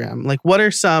program? Like, what are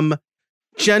some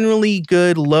generally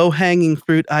good, low-hanging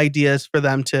fruit ideas for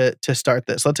them to start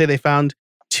this? Let's say they found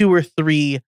 2 or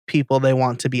 3 people they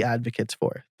want to be advocates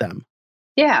for them.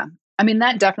 Yeah. I mean,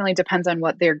 that definitely depends on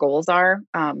what their goals are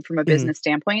from a business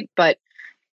standpoint, but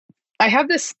I have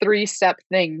this 3-step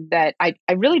thing that I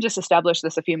really just established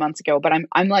this a few months ago, but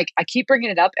I'm like, I keep bringing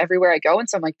it up everywhere I go. And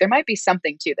so I'm like, there might be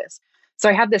something to this. So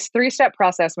I have this 3-step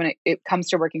process when it comes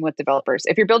to working with developers.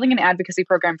 If you're building an advocacy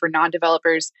program for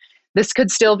non-developers, this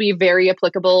could still be very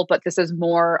applicable, but this is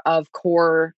more of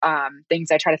core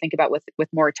things I try to think about with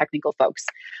more technical folks.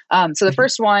 So the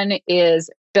first one is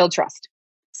build trust.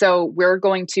 So we're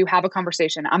going to have a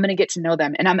conversation. I'm going to get to know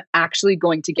them, and I'm actually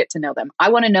going to get to know them. I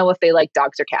want to know if they like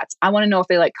dogs or cats. I want to know if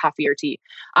they like coffee or tea.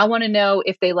 I want to know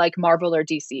if they like Marvel or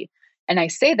DC. And I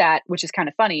say that, which is kind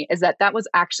of funny, is that was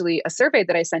actually a survey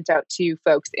that I sent out to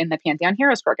folks in the Pantheon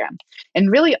Heroes program.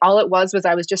 And really all it was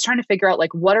I was just trying to figure out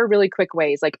like, what are really quick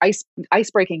ways, like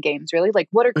ice-breaking games, really? Like,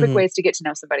 what are quick ways to get to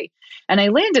know somebody? And I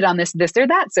landed on this or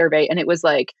that survey, and it was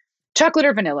like, chocolate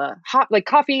or vanilla, hot, like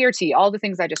coffee or tea, all the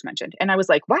things I just mentioned. And I was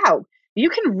like, wow, you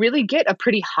can really get a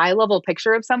pretty high level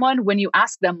picture of someone when you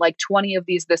ask them like 20 of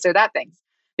these, this or that things.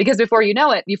 Because before you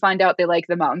know it, you find out they like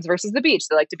the mountains versus the beach.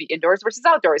 They like to be indoors versus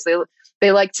outdoors.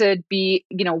 They like to be,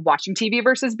 watching TV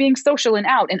versus being social and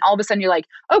out. And all of a sudden you're like,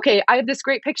 okay, I have this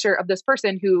great picture of this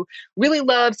person who really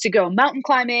loves to go mountain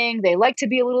climbing. They like to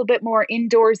be a little bit more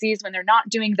indoorsy when they're not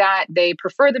doing that. They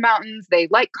prefer the mountains. They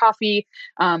like coffee.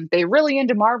 They really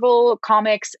into Marvel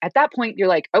comics. At that point, you're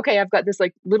like, okay, I've got this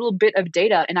like little bit of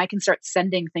data and I can start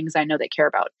sending things I know they care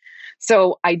about.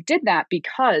 So I did that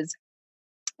because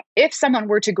if someone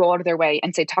were to go out of their way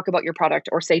and say, talk about your product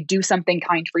or say, do something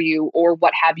kind for you or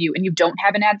what have you, and you don't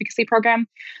have an advocacy program,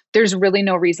 there's really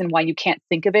no reason why you can't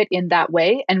think of it in that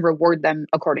way and reward them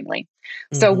accordingly.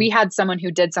 So we had someone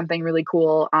who did something really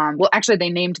cool. Well, actually they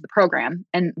named the program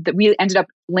and we ended up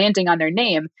landing on their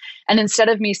name. And instead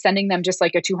of me sending them just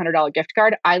like a $200 gift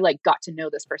card, I like got to know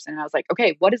this person. And I was like,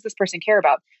 okay, what does this person care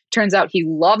about? Turns out he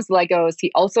loves Legos.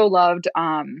 He also loved,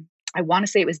 I want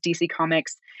to say it was DC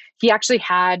Comics. He actually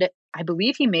had, I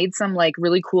believe he made some like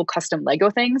really cool custom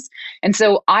Lego things. And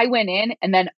so I went in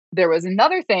and then there was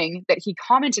another thing that he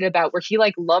commented about where he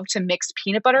like loved to mix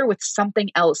peanut butter with something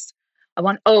else.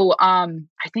 I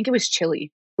think it was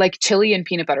chili, like chili and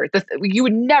peanut butter. You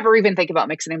would never even think about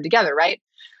mixing them together, right?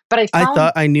 But I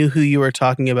thought I knew who you were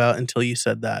talking about until you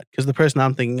said that, because the person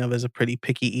I'm thinking of is a pretty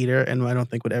picky eater and I don't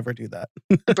think would ever do that.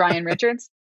 Brian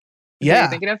Richards? Yeah.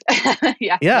 Thinking of?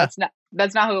 Yeah.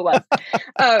 That's not who it was.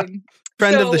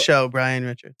 Friend of the show, Brian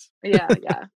Richards. Yeah.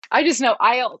 I just know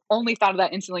I only thought of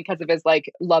that instantly because of his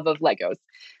like love of Legos.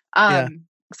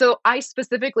 So I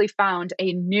specifically found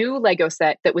a new Lego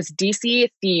set that was DC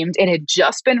themed. It had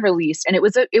just been released and it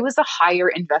was a higher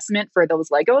investment for those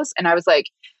Legos. And I was like,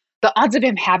 the odds of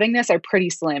him having this are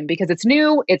pretty slim because it's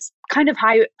new. It's kind of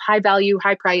high value,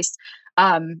 high price.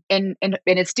 And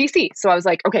it's DC. So I was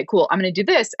like, okay, cool. I'm going to do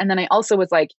this. And then I also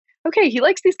was like, okay, he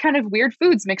likes these kind of weird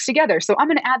foods mixed together. So I'm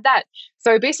going to add that.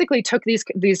 So I basically took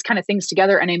these kind of things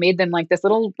together and I made them like this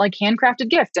little like handcrafted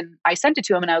gift. And I sent it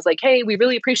to him and I was like, hey, we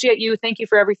really appreciate you. Thank you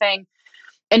for everything.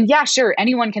 And yeah, sure.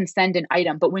 Anyone can send an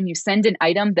item. But when you send an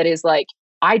item that is like,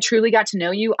 I truly got to know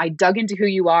you. I dug into who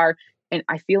you are. And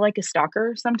I feel like a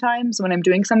stalker sometimes when I'm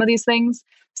doing some of these things.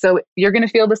 So you're going to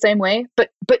feel the same way, but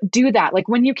do that. Like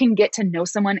when you can get to know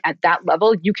someone at that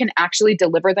level, you can actually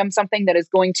deliver them something that is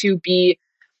going to be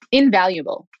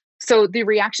invaluable. So the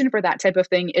reaction for that type of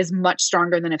thing is much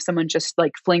stronger than if someone just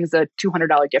like flings a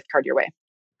 $200 gift card your way.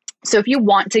 So if you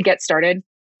want to get started,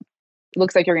 it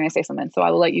looks like you're going to say something. So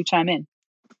I will let you chime in.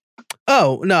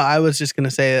 Oh, no, I was just going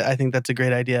to say, I think that's a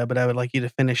great idea, but I would like you to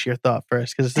finish your thought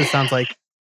first because this sounds like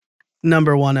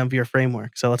number one of your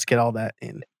framework. So let's get all that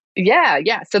in.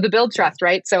 Yeah. So the build trust,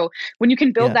 right? So when you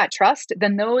can build that trust,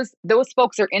 then those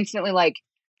folks are instantly like,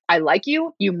 I like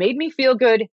you. You made me feel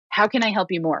good. How can I help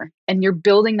you more? And you're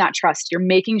building that trust. You're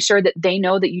making sure that they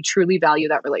know that you truly value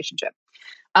that relationship.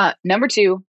 Number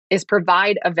two is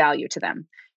provide a value to them.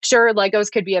 Sure,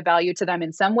 Legos could be a value to them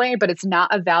in some way, but it's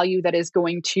not a value that is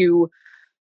going to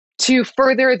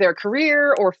further their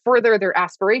career or further their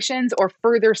aspirations or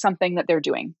further something that they're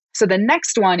doing. So the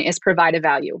next one is provide a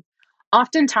value.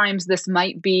 Oftentimes this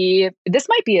might be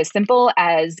as simple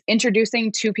as introducing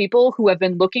two people who have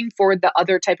been looking for the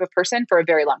other type of person for a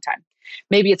very long time.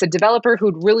 Maybe it's a developer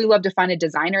who'd really love to find a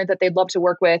designer that they'd love to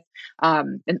work with.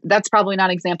 And that's probably not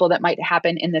an example that might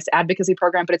happen in this advocacy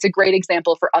program, but it's a great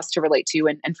example for us to relate to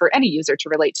and for any user to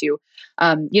relate to.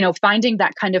 Finding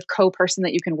that kind of co-person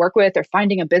that you can work with or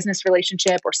finding a business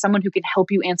relationship or someone who can help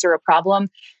you answer a problem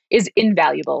is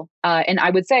invaluable. And I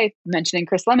would say, mentioning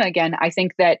Chris Lemma again, I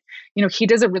think that, he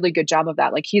does a really good job of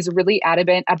that. Like he's really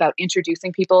adamant about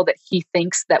introducing people that he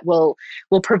thinks that will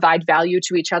provide value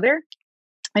to each other.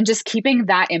 And just keeping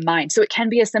that in mind. So it can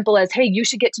be as simple as, hey, you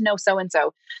should get to know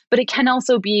so-and-so. But it can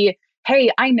also be, hey,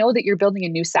 I know that you're building a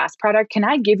new SaaS product. Can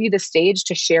I give you the stage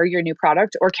to share your new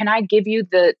product? Or can I give you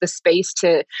the space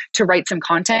to write some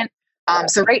content?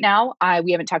 So right now,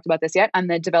 we haven't talked about this yet. I'm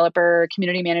the developer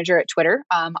community manager at Twitter.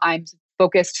 I'm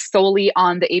focused solely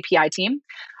on the API team.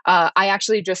 I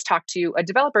actually just talked to a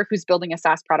developer who's building a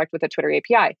SaaS product with a Twitter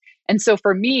API. And so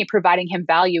for me, providing him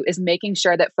value is making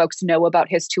sure that folks know about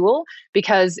his tool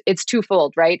because it's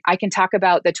twofold, right? I can talk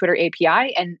about the Twitter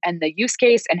API and the use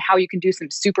case and how you can do some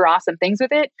super awesome things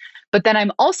with it. But then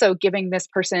I'm also giving this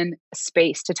person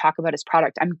space to talk about his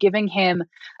product. I'm giving him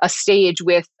a stage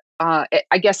with, I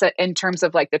guess in terms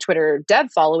of like the Twitter dev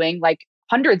following, like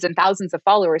hundreds and thousands of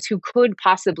followers who could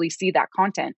possibly see that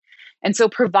content. And so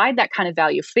provide that kind of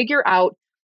value. Figure out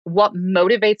what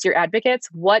motivates your advocates.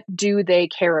 What do they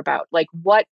care about? Like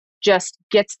what just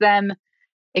gets them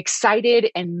excited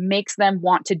and makes them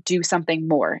want to do something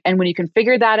more. And when you can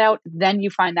figure that out, then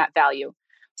you find that value.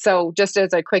 So just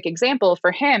as a quick example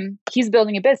for him, he's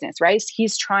building a business, right?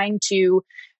 He's trying to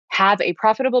have a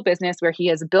profitable business where he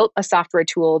has built a software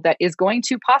tool that is going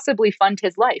to possibly fund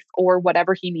his life or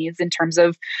whatever he needs in terms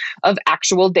of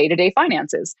actual day-to-day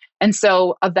finances. And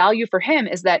so a value for him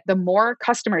is that the more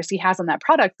customers he has on that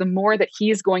product, the more that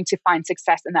he's going to find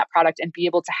success in that product and be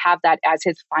able to have that as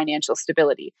his financial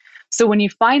stability. So when you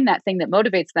find that thing that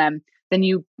motivates them, then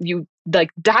you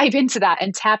like dive into that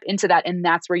and tap into that, and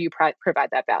that's where you provide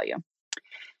that value.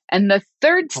 And the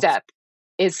third step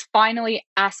is finally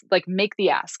make the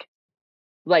ask.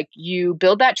 Like you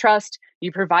build that trust,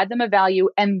 you provide them a value,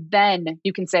 and then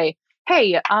you can say,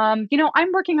 hey, I'm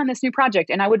working on this new project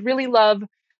and I would really love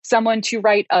someone to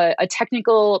write a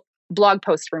technical blog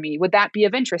post for me. Would that be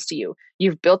of interest to you?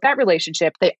 You've built that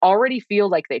relationship. They already feel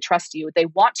like they trust you. They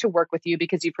want to work with you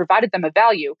because you provided them a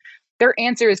value. Their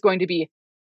answer is going to be,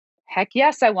 heck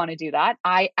yes, I want to do that.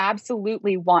 I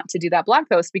absolutely want to do that blog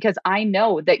post because I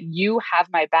know that you have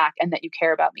my back and that you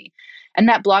care about me. And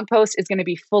that blog post is going to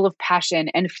be full of passion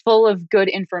and full of good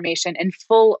information and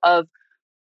full of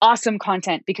awesome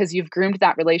content because you've groomed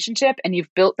that relationship and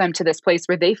you've built them to this place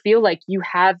where they feel like you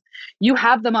have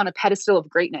them on a pedestal of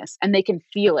greatness and they can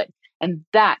feel it. And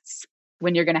that's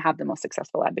when you're going to have the most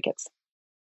successful advocates.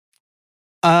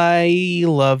 I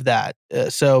love that.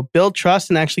 So build trust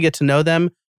and actually get to know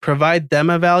them, provide them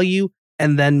a value,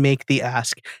 and then make the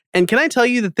ask. And can I tell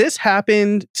you that this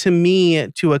happened to me,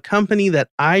 to a company that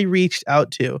I reached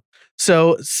out to?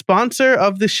 So sponsor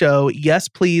of the show, Yes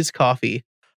Please Coffee.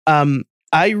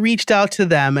 I reached out to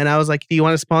them and I was like, do you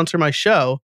want to sponsor my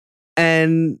show?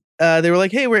 And they were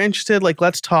like, hey, we're interested. Like,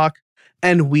 let's talk.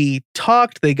 And we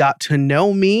talked. They got to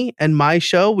know me and my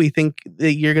show. We think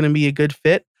that you're going to be a good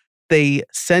fit. They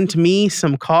sent me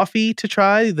some coffee to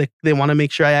try. They want to make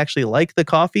sure I actually like the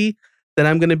coffee that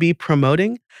I'm going to be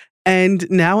promoting. And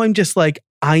now I'm just like,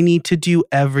 I need to do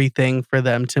everything for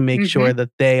them to make sure that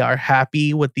they are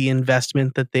happy with the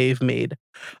investment that they've made.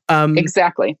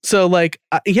 Exactly. So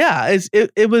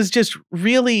it was just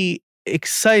really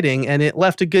exciting and it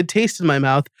left a good taste in my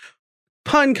mouth.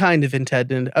 Pun kind of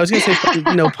intended. I was going to say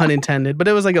no pun intended, but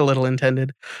it was like a little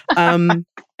intended.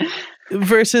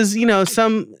 Versus,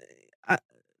 some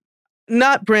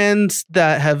not brands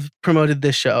that have promoted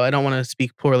this show. I don't want to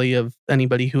speak poorly of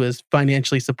anybody who has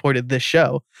financially supported this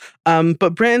show.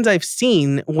 But brands I've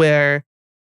seen where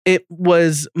it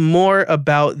was more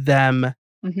about them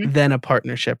than a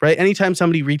partnership, right? Anytime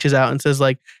somebody reaches out and says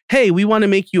like, hey, we want to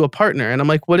make you a partner. And I'm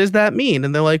like, what does that mean?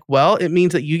 And they're like, well, it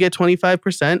means that you get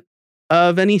 25%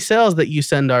 of any sales that you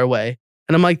send our way.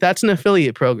 And I'm like, that's an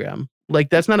affiliate program. Like,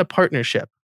 that's not a partnership.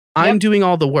 Yep. I'm doing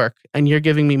all the work and you're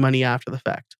giving me money after the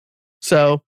fact.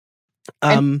 So,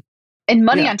 and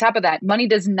money on top of that, money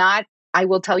does not, I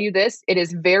will tell you this, it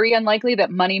is very unlikely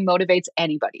that money motivates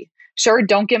anybody. Sure,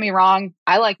 don't get me wrong.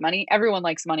 I like money. Everyone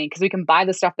likes money because we can buy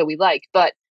the stuff that we like.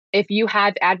 But if you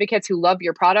have advocates who love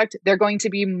your product, they're going to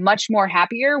be much more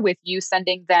happier with you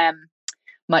sending them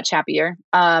much happier.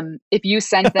 If you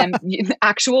send them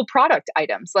actual product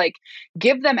items, like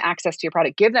give them access to your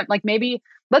product, give them like maybe,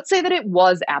 let's say that it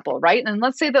was Apple, right? And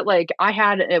let's say that like I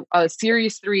had a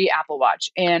Series 3 Apple Watch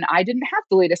and I didn't have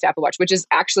the latest Apple Watch, which is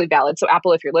actually valid. So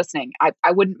Apple, if you're listening,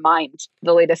 I wouldn't mind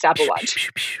the latest Apple Watch.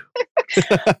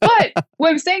 But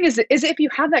what I'm saying is if you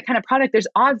have that kind of product, there's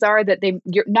odds are that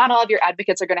not all of your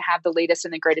advocates are going to have the latest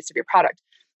and the greatest of your product.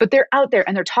 But they're out there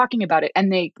and they're talking about it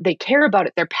and they care about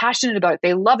it. They're passionate about it.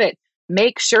 They love it.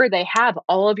 Make sure they have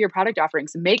all of your product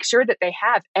offerings. Make sure that they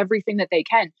have everything that they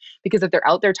can. Because if they're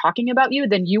out there talking about you,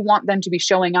 then you want them to be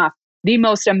showing off the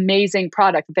most amazing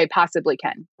product that they possibly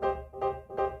can.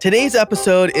 Today's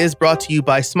episode is brought to you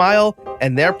by Smile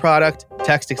and their product,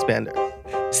 Text Expander.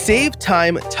 Save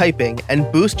time typing and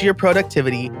boost your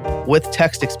productivity with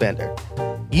Text Expander.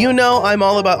 You know I'm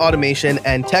all about automation,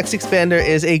 and Text Expander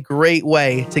is a great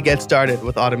way to get started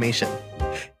with automation.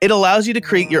 It allows you to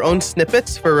create your own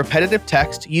snippets for repetitive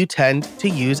text you tend to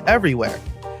use everywhere.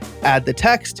 Add the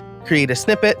text, create a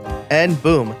snippet, and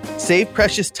boom, save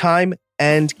precious time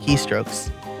and keystrokes.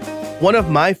 One of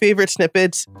my favorite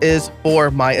snippets is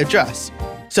for my address.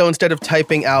 So instead of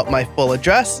typing out my full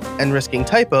address and risking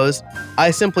typos,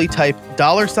 I simply type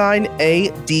 $ADDR,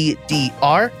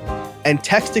 and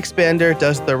Text Expander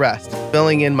does the rest,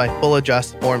 filling in my full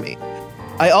address for me.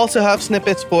 I also have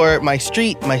snippets for my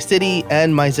street, my city,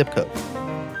 and my zip code.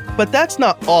 But that's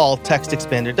not all Text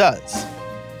Expander does.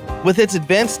 With its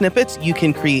advanced snippets, you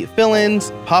can create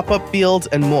fill-ins, pop-up fields,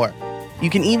 and more.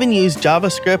 You can even use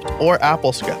JavaScript or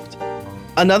AppleScript.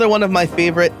 Another one of my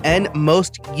favorite and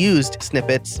most used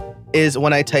snippets is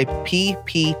when I type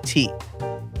PPT.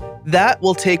 That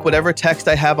will take whatever text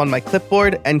I have on my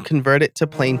clipboard and convert it to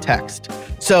plain text.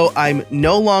 So I'm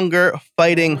no longer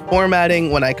fighting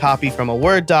formatting when I copy from a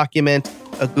Word document,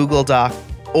 a Google Doc,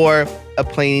 or a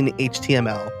plain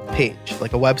HTML page,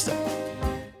 like a website.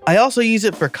 I also use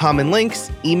it for common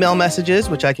links, email messages,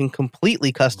 which I can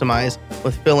completely customize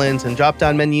with fill-ins and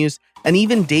drop-down menus, and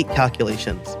even date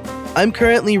calculations. I'm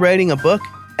currently writing a book,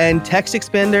 and Text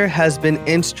Expander has been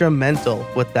instrumental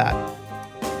with that.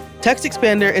 Text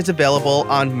Expander is available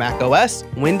on macOS,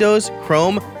 Windows,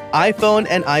 Chrome, iPhone,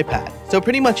 and iPad, so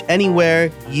pretty much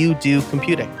anywhere you do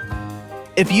computing.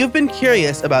 If you've been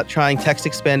curious about trying Text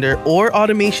Expander or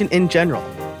automation in general,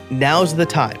 now's the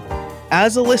time.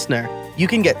 As a listener, you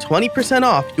can get 20%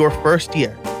 off your first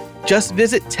year. Just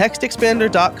visit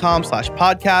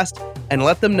textexpander.com/podcast and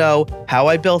let them know How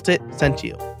I Built It sent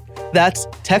you. That's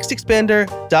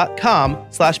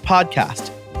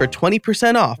textexpander.com/podcast for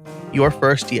 20% off your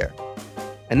first year.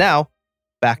 And now,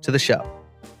 back to the show.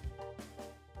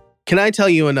 Can I tell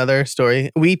you another story?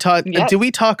 Yes. Did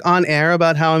we talk on air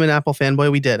about how I'm an Apple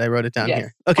fanboy? We did. I wrote it down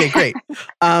here. Okay, great.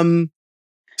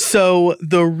 So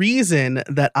the reason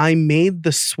that I made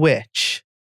the switch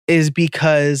is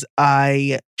because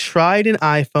I tried an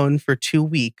iPhone for 2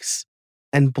 weeks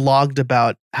and blogged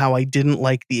about how I didn't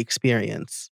like the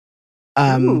experience.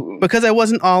 Because I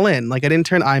wasn't all in. Like, I didn't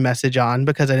turn iMessage on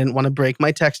because I didn't want to break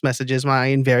my text messages when I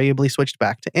invariably switched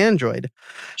back to Android.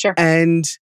 Sure. And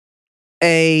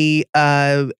a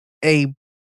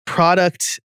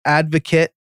product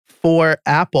advocate for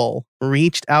Apple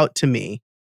reached out to me,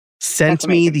 sent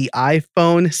me the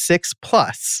iPhone 6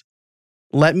 Plus,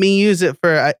 let me use it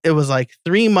for, it was like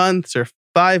 3 months or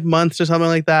 5 months or something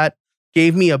like that.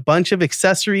 Gave me a bunch of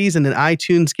accessories and an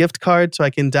iTunes gift card so I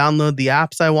can download the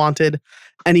apps I wanted.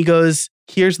 And he goes,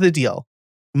 here's the deal.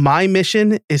 My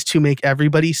mission is to make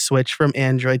everybody switch from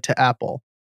Android to Apple.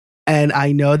 And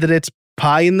I know that it's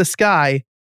pie in the sky,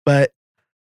 but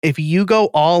if you go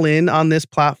all in on this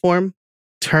platform,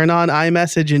 turn on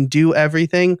iMessage and do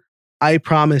everything, I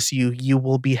promise you, you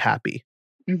will be happy.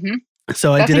 Mm-hmm.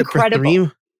 So I did it for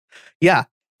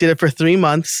 3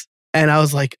 months. And I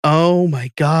was like, oh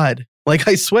my God. Like,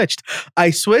 I switched.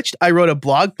 I wrote a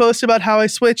blog post about how I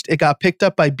switched. It got picked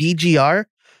up by BGR,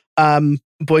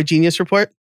 Boy Genius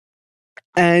Report.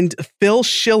 And Phil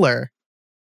Schiller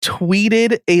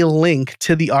tweeted a link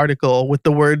to the article with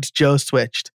the words Joe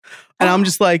switched. And I'm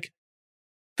just like,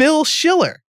 Phil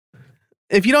Schiller.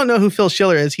 If you don't know who Phil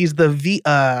Schiller is, he's the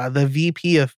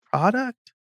VP of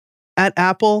product at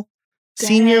Apple. Dang.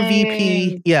 Senior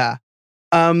VP. Yeah.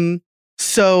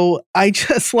 So I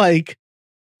just like,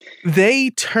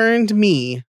 they turned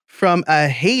me from a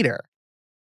hater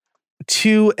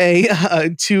to a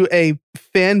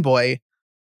fanboy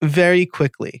very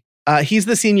quickly. He's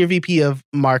the senior VP of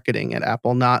marketing at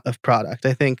Apple, not of product.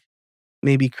 I think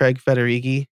maybe Craig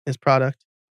Federighi is product.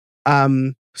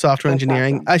 Software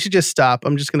engineering. Awesome. I should just stop.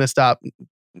 I'm just going to stop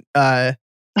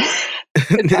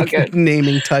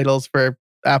naming titles for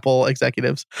Apple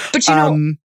executives. But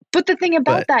but the thing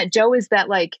about that, Joe, is that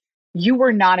like you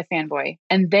were not a fanboy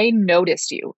and they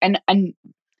noticed you. And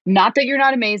not that you're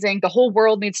not amazing. The whole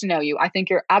world needs to know you. I think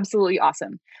you're absolutely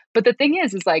awesome. But the thing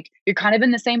is like, you're kind of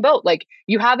in the same boat. Like,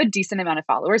 you have a decent amount of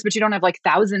followers, but you don't have like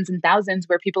thousands and thousands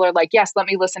where people are like, yes, let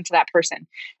me listen to that person.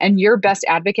 And your best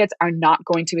advocates are not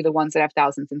going to be the ones that have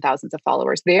thousands and thousands of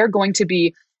followers. They are going to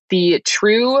be the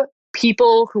true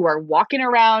people who are walking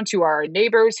around, who are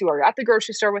neighbors, who are at the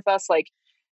grocery store with us, like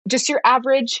just your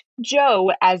average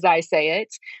Joe, as I say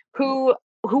it, who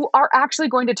are actually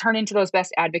going to turn into those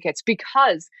best advocates.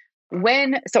 Because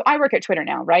so I work at Twitter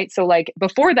now, right? So like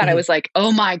before that, I was like,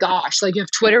 oh my gosh, like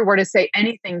if Twitter were to say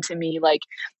anything to me, like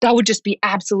that would just be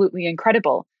absolutely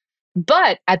incredible.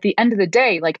 But at the end of the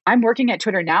day, like I'm working at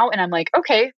Twitter now and I'm like,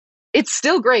 okay, it's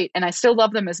still great. And I still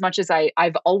love them as much as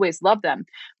I've always loved them.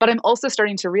 But I'm also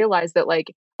starting to realize that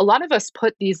like a lot of us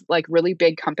put these like really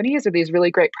big companies or these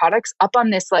really great products up on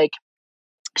this like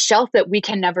shelf that we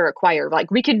can never acquire.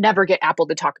 Like we can never get Apple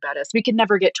to talk about us. We can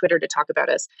never get Twitter to talk about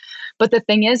us. But the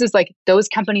thing is like those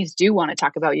companies do want to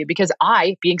talk about you, because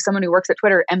I, being someone who works at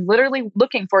Twitter, am literally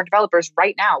looking for developers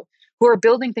right now who are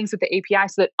building things with the API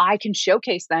so that I can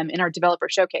showcase them in our developer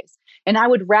showcase. And I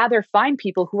would rather find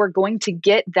people who are going to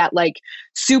get that like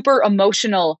super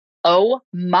emotional, oh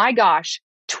my gosh,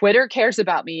 Twitter cares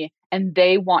about me and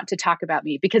they want to talk about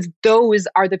me, because those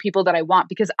are the people that I want,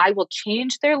 because I will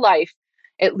change their life,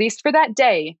 at least for that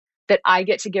day that I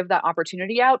get to give that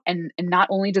opportunity out. And not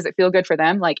only does it feel good for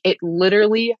them, like it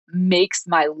literally makes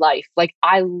my life. Like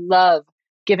I love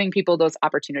giving people those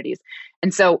opportunities.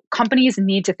 And so companies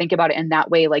need to think about it in that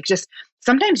way. Like, just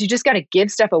sometimes you just got to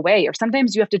give stuff away, or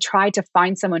sometimes you have to try to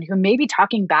find someone who may be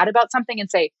talking bad about something and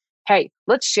say, hey,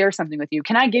 let's share something with you.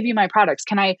 Can I give you my products?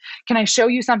 Can I show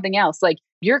you something else? Like,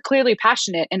 you're clearly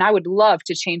passionate and I would love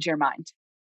to change your mind.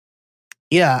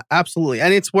 Yeah, absolutely.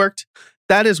 And it's worked.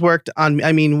 That has worked on,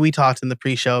 I mean, we talked in the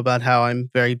pre-show about how I'm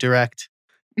very direct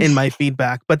in my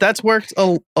feedback, but that's worked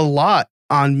a lot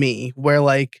on me, where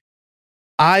like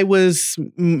I was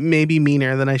maybe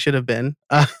meaner than I should have been.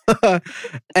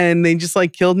 And they just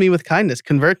like killed me with kindness.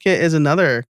 ConvertKit is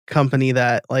another company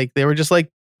that like, they were just like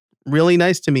really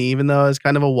nice to me, even though I was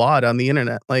kind of a wad on the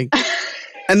internet. Like,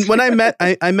 and when I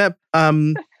met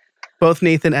both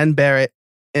Nathan and Barrett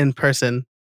in person,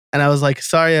 and I was like,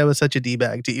 sorry, I was such a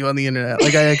D-bag to you on the internet.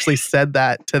 Like, I actually said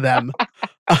that to them.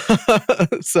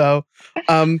 So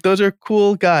those are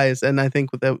cool guys. And I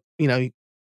think that, you know,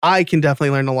 I can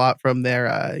definitely learn a lot from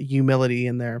their humility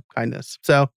and their kindness.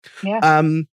 So,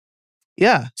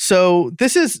 yeah. So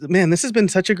this has been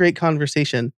such a great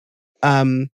conversation.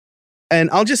 And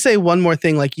I'll just say one more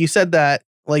thing. Like, you said that,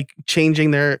 like,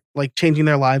 changing their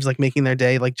lives, like making their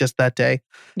day, like just that day.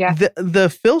 Yeah. The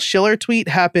Phil Schiller tweet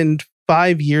happened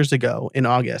 5 years ago in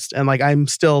August, and like I'm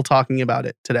still talking about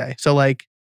it today. So like,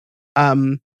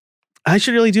 I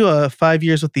should really do a 5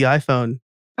 years with the iPhone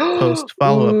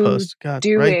follow-up post. God,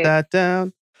 write that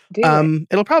down.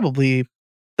 It'll probably,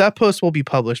 that post will be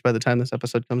published by the time this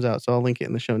episode comes out, so I'll link it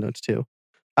in the show notes too.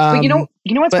 But you know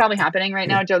what's probably happening right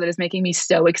now, Joe, that is making me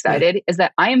so excited is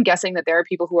that I am guessing that there are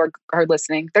people who are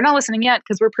listening. They're not listening yet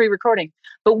because we're pre-recording.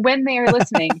 But when they are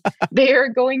listening, they're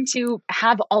going to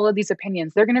have all of these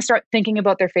opinions. They're going to start thinking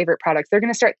about their favorite products. They're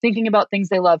going to start thinking about things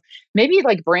they love. Maybe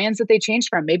like brands that they changed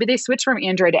from. Maybe they switched from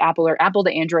Android to Apple, or Apple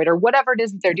to Android, or whatever it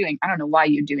is that they're doing. I don't know why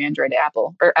you do Android to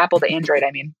Apple, or Apple to Android,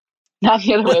 I mean. Not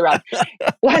the other way around.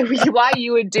 Why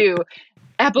you would do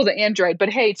Apple to Android, but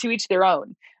hey, to each their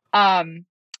own.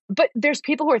 But there's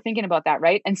people who are thinking about that,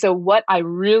 right? And so what I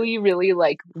really, really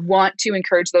like want to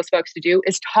encourage those folks to do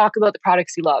is talk about the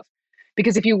products you love.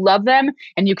 Because if you love them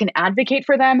and you can advocate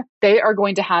for them, they are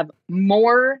going to have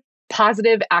more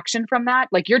positive action from that.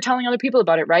 Like, you're telling other people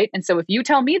about it, right? And so if you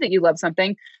tell me that you love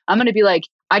something, I'm going to be like,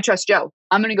 I trust Joe.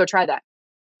 I'm going to go try that.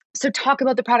 So talk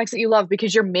about the products that you love,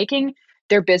 because you're making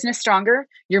their business stronger.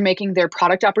 You're making their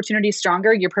product opportunities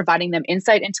stronger. You're providing them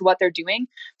insight into what they're doing.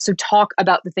 So talk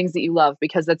about the things that you love,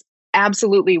 because that's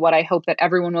absolutely what I hope that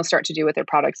everyone will start to do with their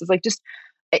products. Is like, just,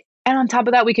 and on top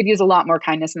of that, we could use a lot more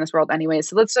kindness in this world anyway.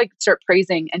 So let's like start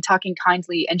praising and talking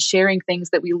kindly and sharing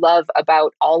things that we love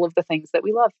about all of the things that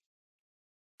we love.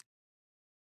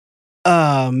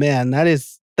 Oh man,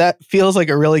 that feels like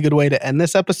a really good way to end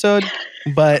this episode.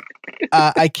 But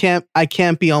I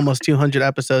can't be almost 200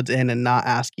 episodes in and not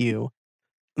ask you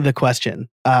the question.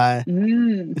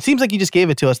 It seems like you just gave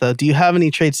it to us, though. Do you have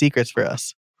any trade secrets for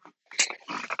us?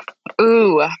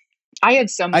 Ooh, I had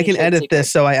so many. I can edit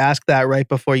this, so I asked that right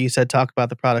before you said talk about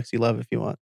the products you love if you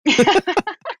want.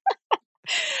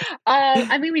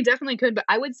 I mean, we definitely could, but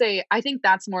I would say, I think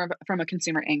that's more from a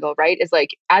consumer angle, right? Is like,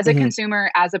 as a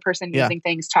consumer, as a person using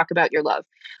things, talk about your love.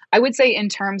 I would say, in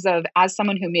terms of as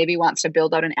someone who maybe wants to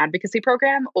build out an advocacy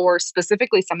program, or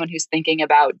specifically someone who's thinking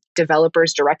about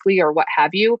developers directly or what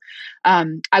have you,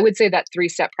 I would say that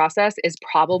 3-step process is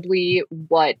probably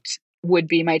what would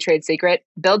be my trade secret.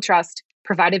 Build trust,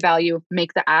 provide a value,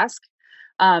 make the ask.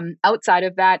 Outside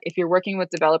of that, if you're working with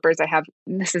developers,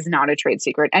 this is not a trade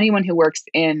secret. Anyone who works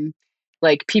in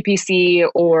like PPC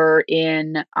or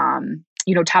in,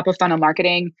 top of funnel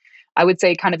marketing, I would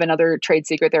say kind of another trade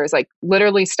secret there is like,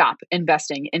 literally stop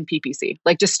investing in PPC.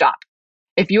 Like, just stop.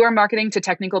 If you are marketing to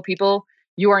technical people,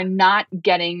 you are not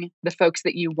getting the folks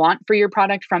that you want for your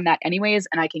product from that anyways.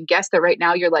 And I can guess that right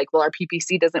now you're like, well, our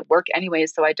PPC doesn't work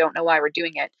anyways, so I don't know why we're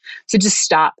doing it. So just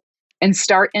stop. And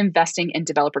start investing in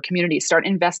developer communities, start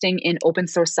investing in open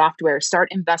source software, start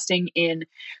investing in,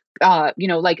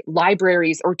 like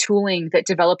libraries or tooling that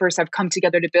developers have come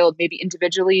together to build, maybe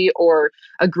individually or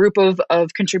a group of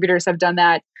contributors have done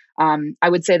that. I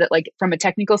would say that, like, from a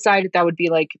technical side, that would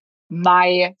be like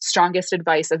my strongest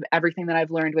advice of everything that I've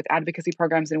learned with advocacy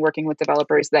programs and working with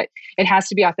developers, that it has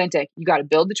to be authentic. You got to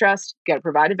build the trust, you got to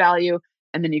provide a value,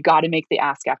 and then you got to make the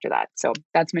ask after that. So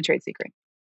that's my trade secret.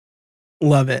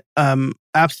 Love it.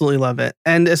 Absolutely love it.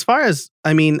 And as far as,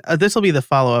 this will be the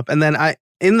follow-up. And then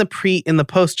in the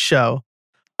post show,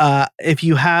 if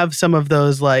you have some of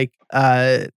those like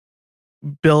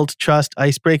build trust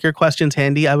icebreaker questions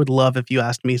handy, I would love if you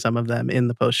asked me some of them in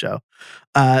the post show.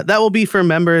 That will be for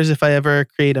members if I ever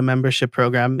create a membership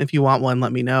program. If you want one,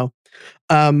 let me know.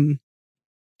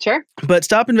 Sure. But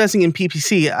stop investing in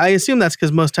PPC. I assume that's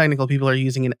because most technical people are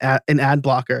using an ad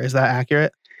blocker. Is that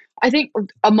accurate? I think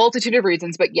a multitude of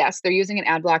reasons, but yes, they're using an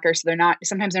ad blocker. So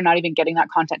sometimes they're not even getting that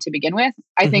content to begin with.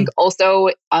 I think also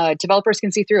developers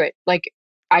can see through it. Like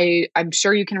I'm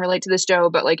sure you can relate to this, Joe,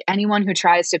 but like anyone who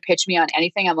tries to pitch me on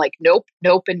anything, I'm like, nope,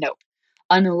 nope, and nope.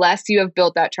 Unless you have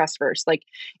built that trust first. Like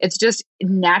it's just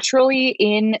naturally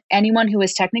in anyone who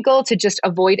is technical to just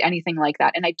avoid anything like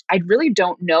that. And I really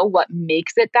don't know what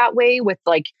makes it that way with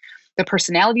like the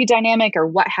personality dynamic or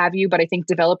what have you. But I think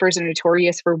developers are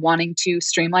notorious for wanting to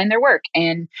streamline their work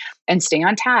and stay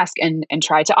on task and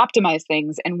try to optimize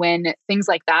things. And when things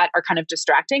like that are kind of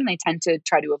distracting, they tend to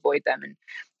try to avoid them. And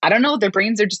I don't know, their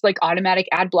brains are just like automatic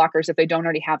ad blockers if they don't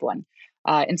already have one.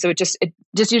 And so it just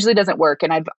usually doesn't work.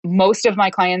 And most of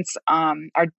my clients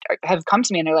have come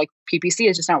to me and they're like, PPC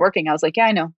is just not working. I was like, yeah,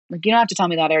 I know. Like, you don't have to tell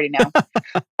me that. I already know.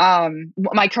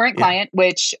 My current client,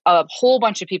 which a whole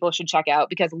bunch of people should check out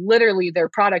because literally their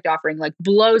product offering like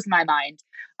blows my mind.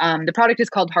 The product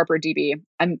is called HarperDB.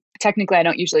 I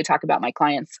don't usually talk about my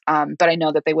clients, but I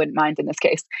know that they wouldn't mind in this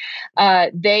case.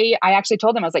 I actually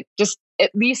told them, I was like, just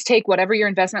at least take whatever your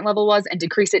investment level was and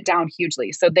decrease it down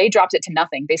hugely. So they dropped it to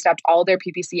nothing. They stopped all their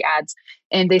PPC ads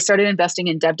and they started investing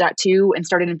in Dev.to and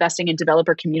started investing in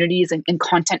developer communities and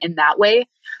content in that way.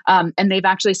 And they've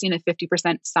actually seen a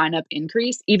 50% sign up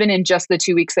increase, even in just the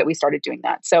 2 weeks that we started doing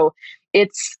that. So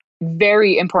it's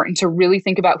very important to really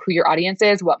think about who your audience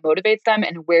is, what motivates them,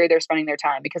 and where they're spending their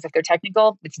time. Because if they're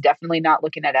technical, it's definitely not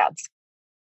looking at ads.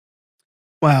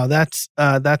 Wow, that's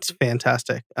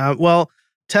fantastic. Well,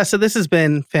 Tessa, this has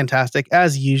been fantastic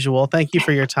as usual. Thank you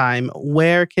for your time.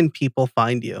 Where can people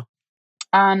find you?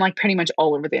 Like pretty much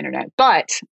all over the internet,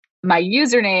 but my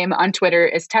username on Twitter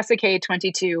is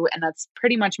TessaK22, and that's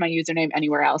pretty much my username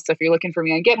anywhere else. So if you're looking for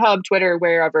me on GitHub, Twitter,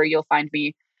 wherever, you'll find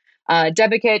me.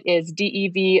 Devocate is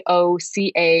devocate.com.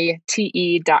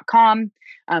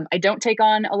 I don't take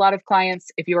on a lot of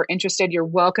clients. If you are interested, you're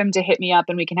welcome to hit me up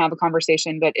and we can have a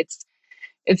conversation, but it's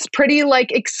pretty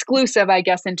like exclusive, I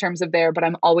guess, in terms of there, but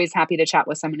I'm always happy to chat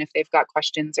with someone if they've got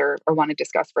questions or want to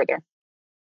discuss further.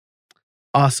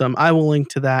 Awesome. I will link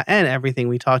to that and everything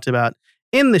we talked about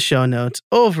in the show notes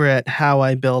over at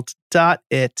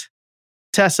howibuilt.it.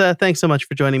 Tessa, thanks so much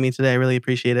for joining me today. I really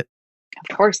appreciate it.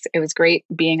 Of course, it was great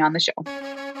being on the show.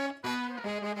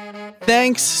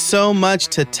 Thanks so much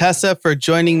to Tessa for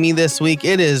joining me this week.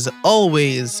 It is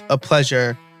always a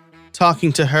pleasure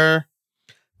talking to her.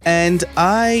 And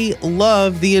I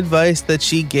love the advice that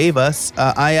she gave us.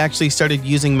 I actually started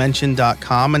using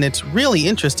mention.com, and it's really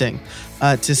interesting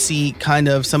to see kind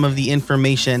of some of the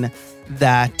information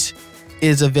that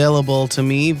is available to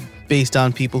me based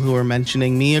on people who are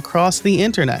mentioning me across the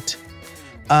internet.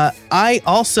 I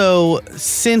also,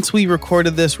 since we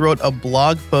recorded this, wrote a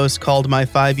blog post called My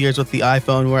 5 Years with the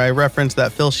iPhone, where I referenced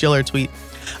that Phil Schiller tweet.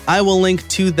 I will link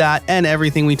to that and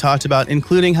everything we talked about,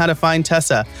 including how to find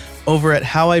Tessa, over at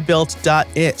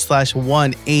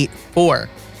howibuilt.it/184.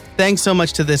 Thanks so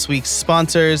much to this week's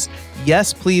sponsors,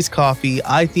 Yes Please Coffee,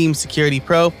 iTheme Security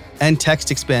Pro, and Text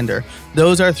Expander.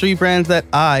 Those are 3 brands that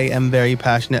I am very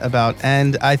passionate about,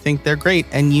 and I think they're great,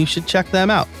 and you should check them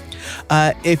out.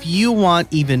 If you want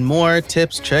even more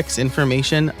tips, tricks,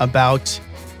 information about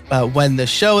when the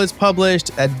show is published,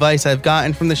 advice I've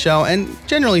gotten from the show, and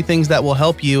generally things that will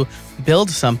help you build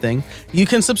something, you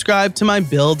can subscribe to my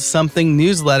Build Something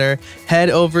newsletter. Head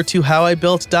over to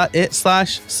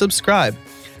howibuilt.it/subscribe.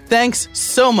 Thanks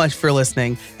so much for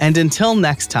listening, and until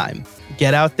next time,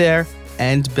 get out there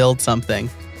and build something.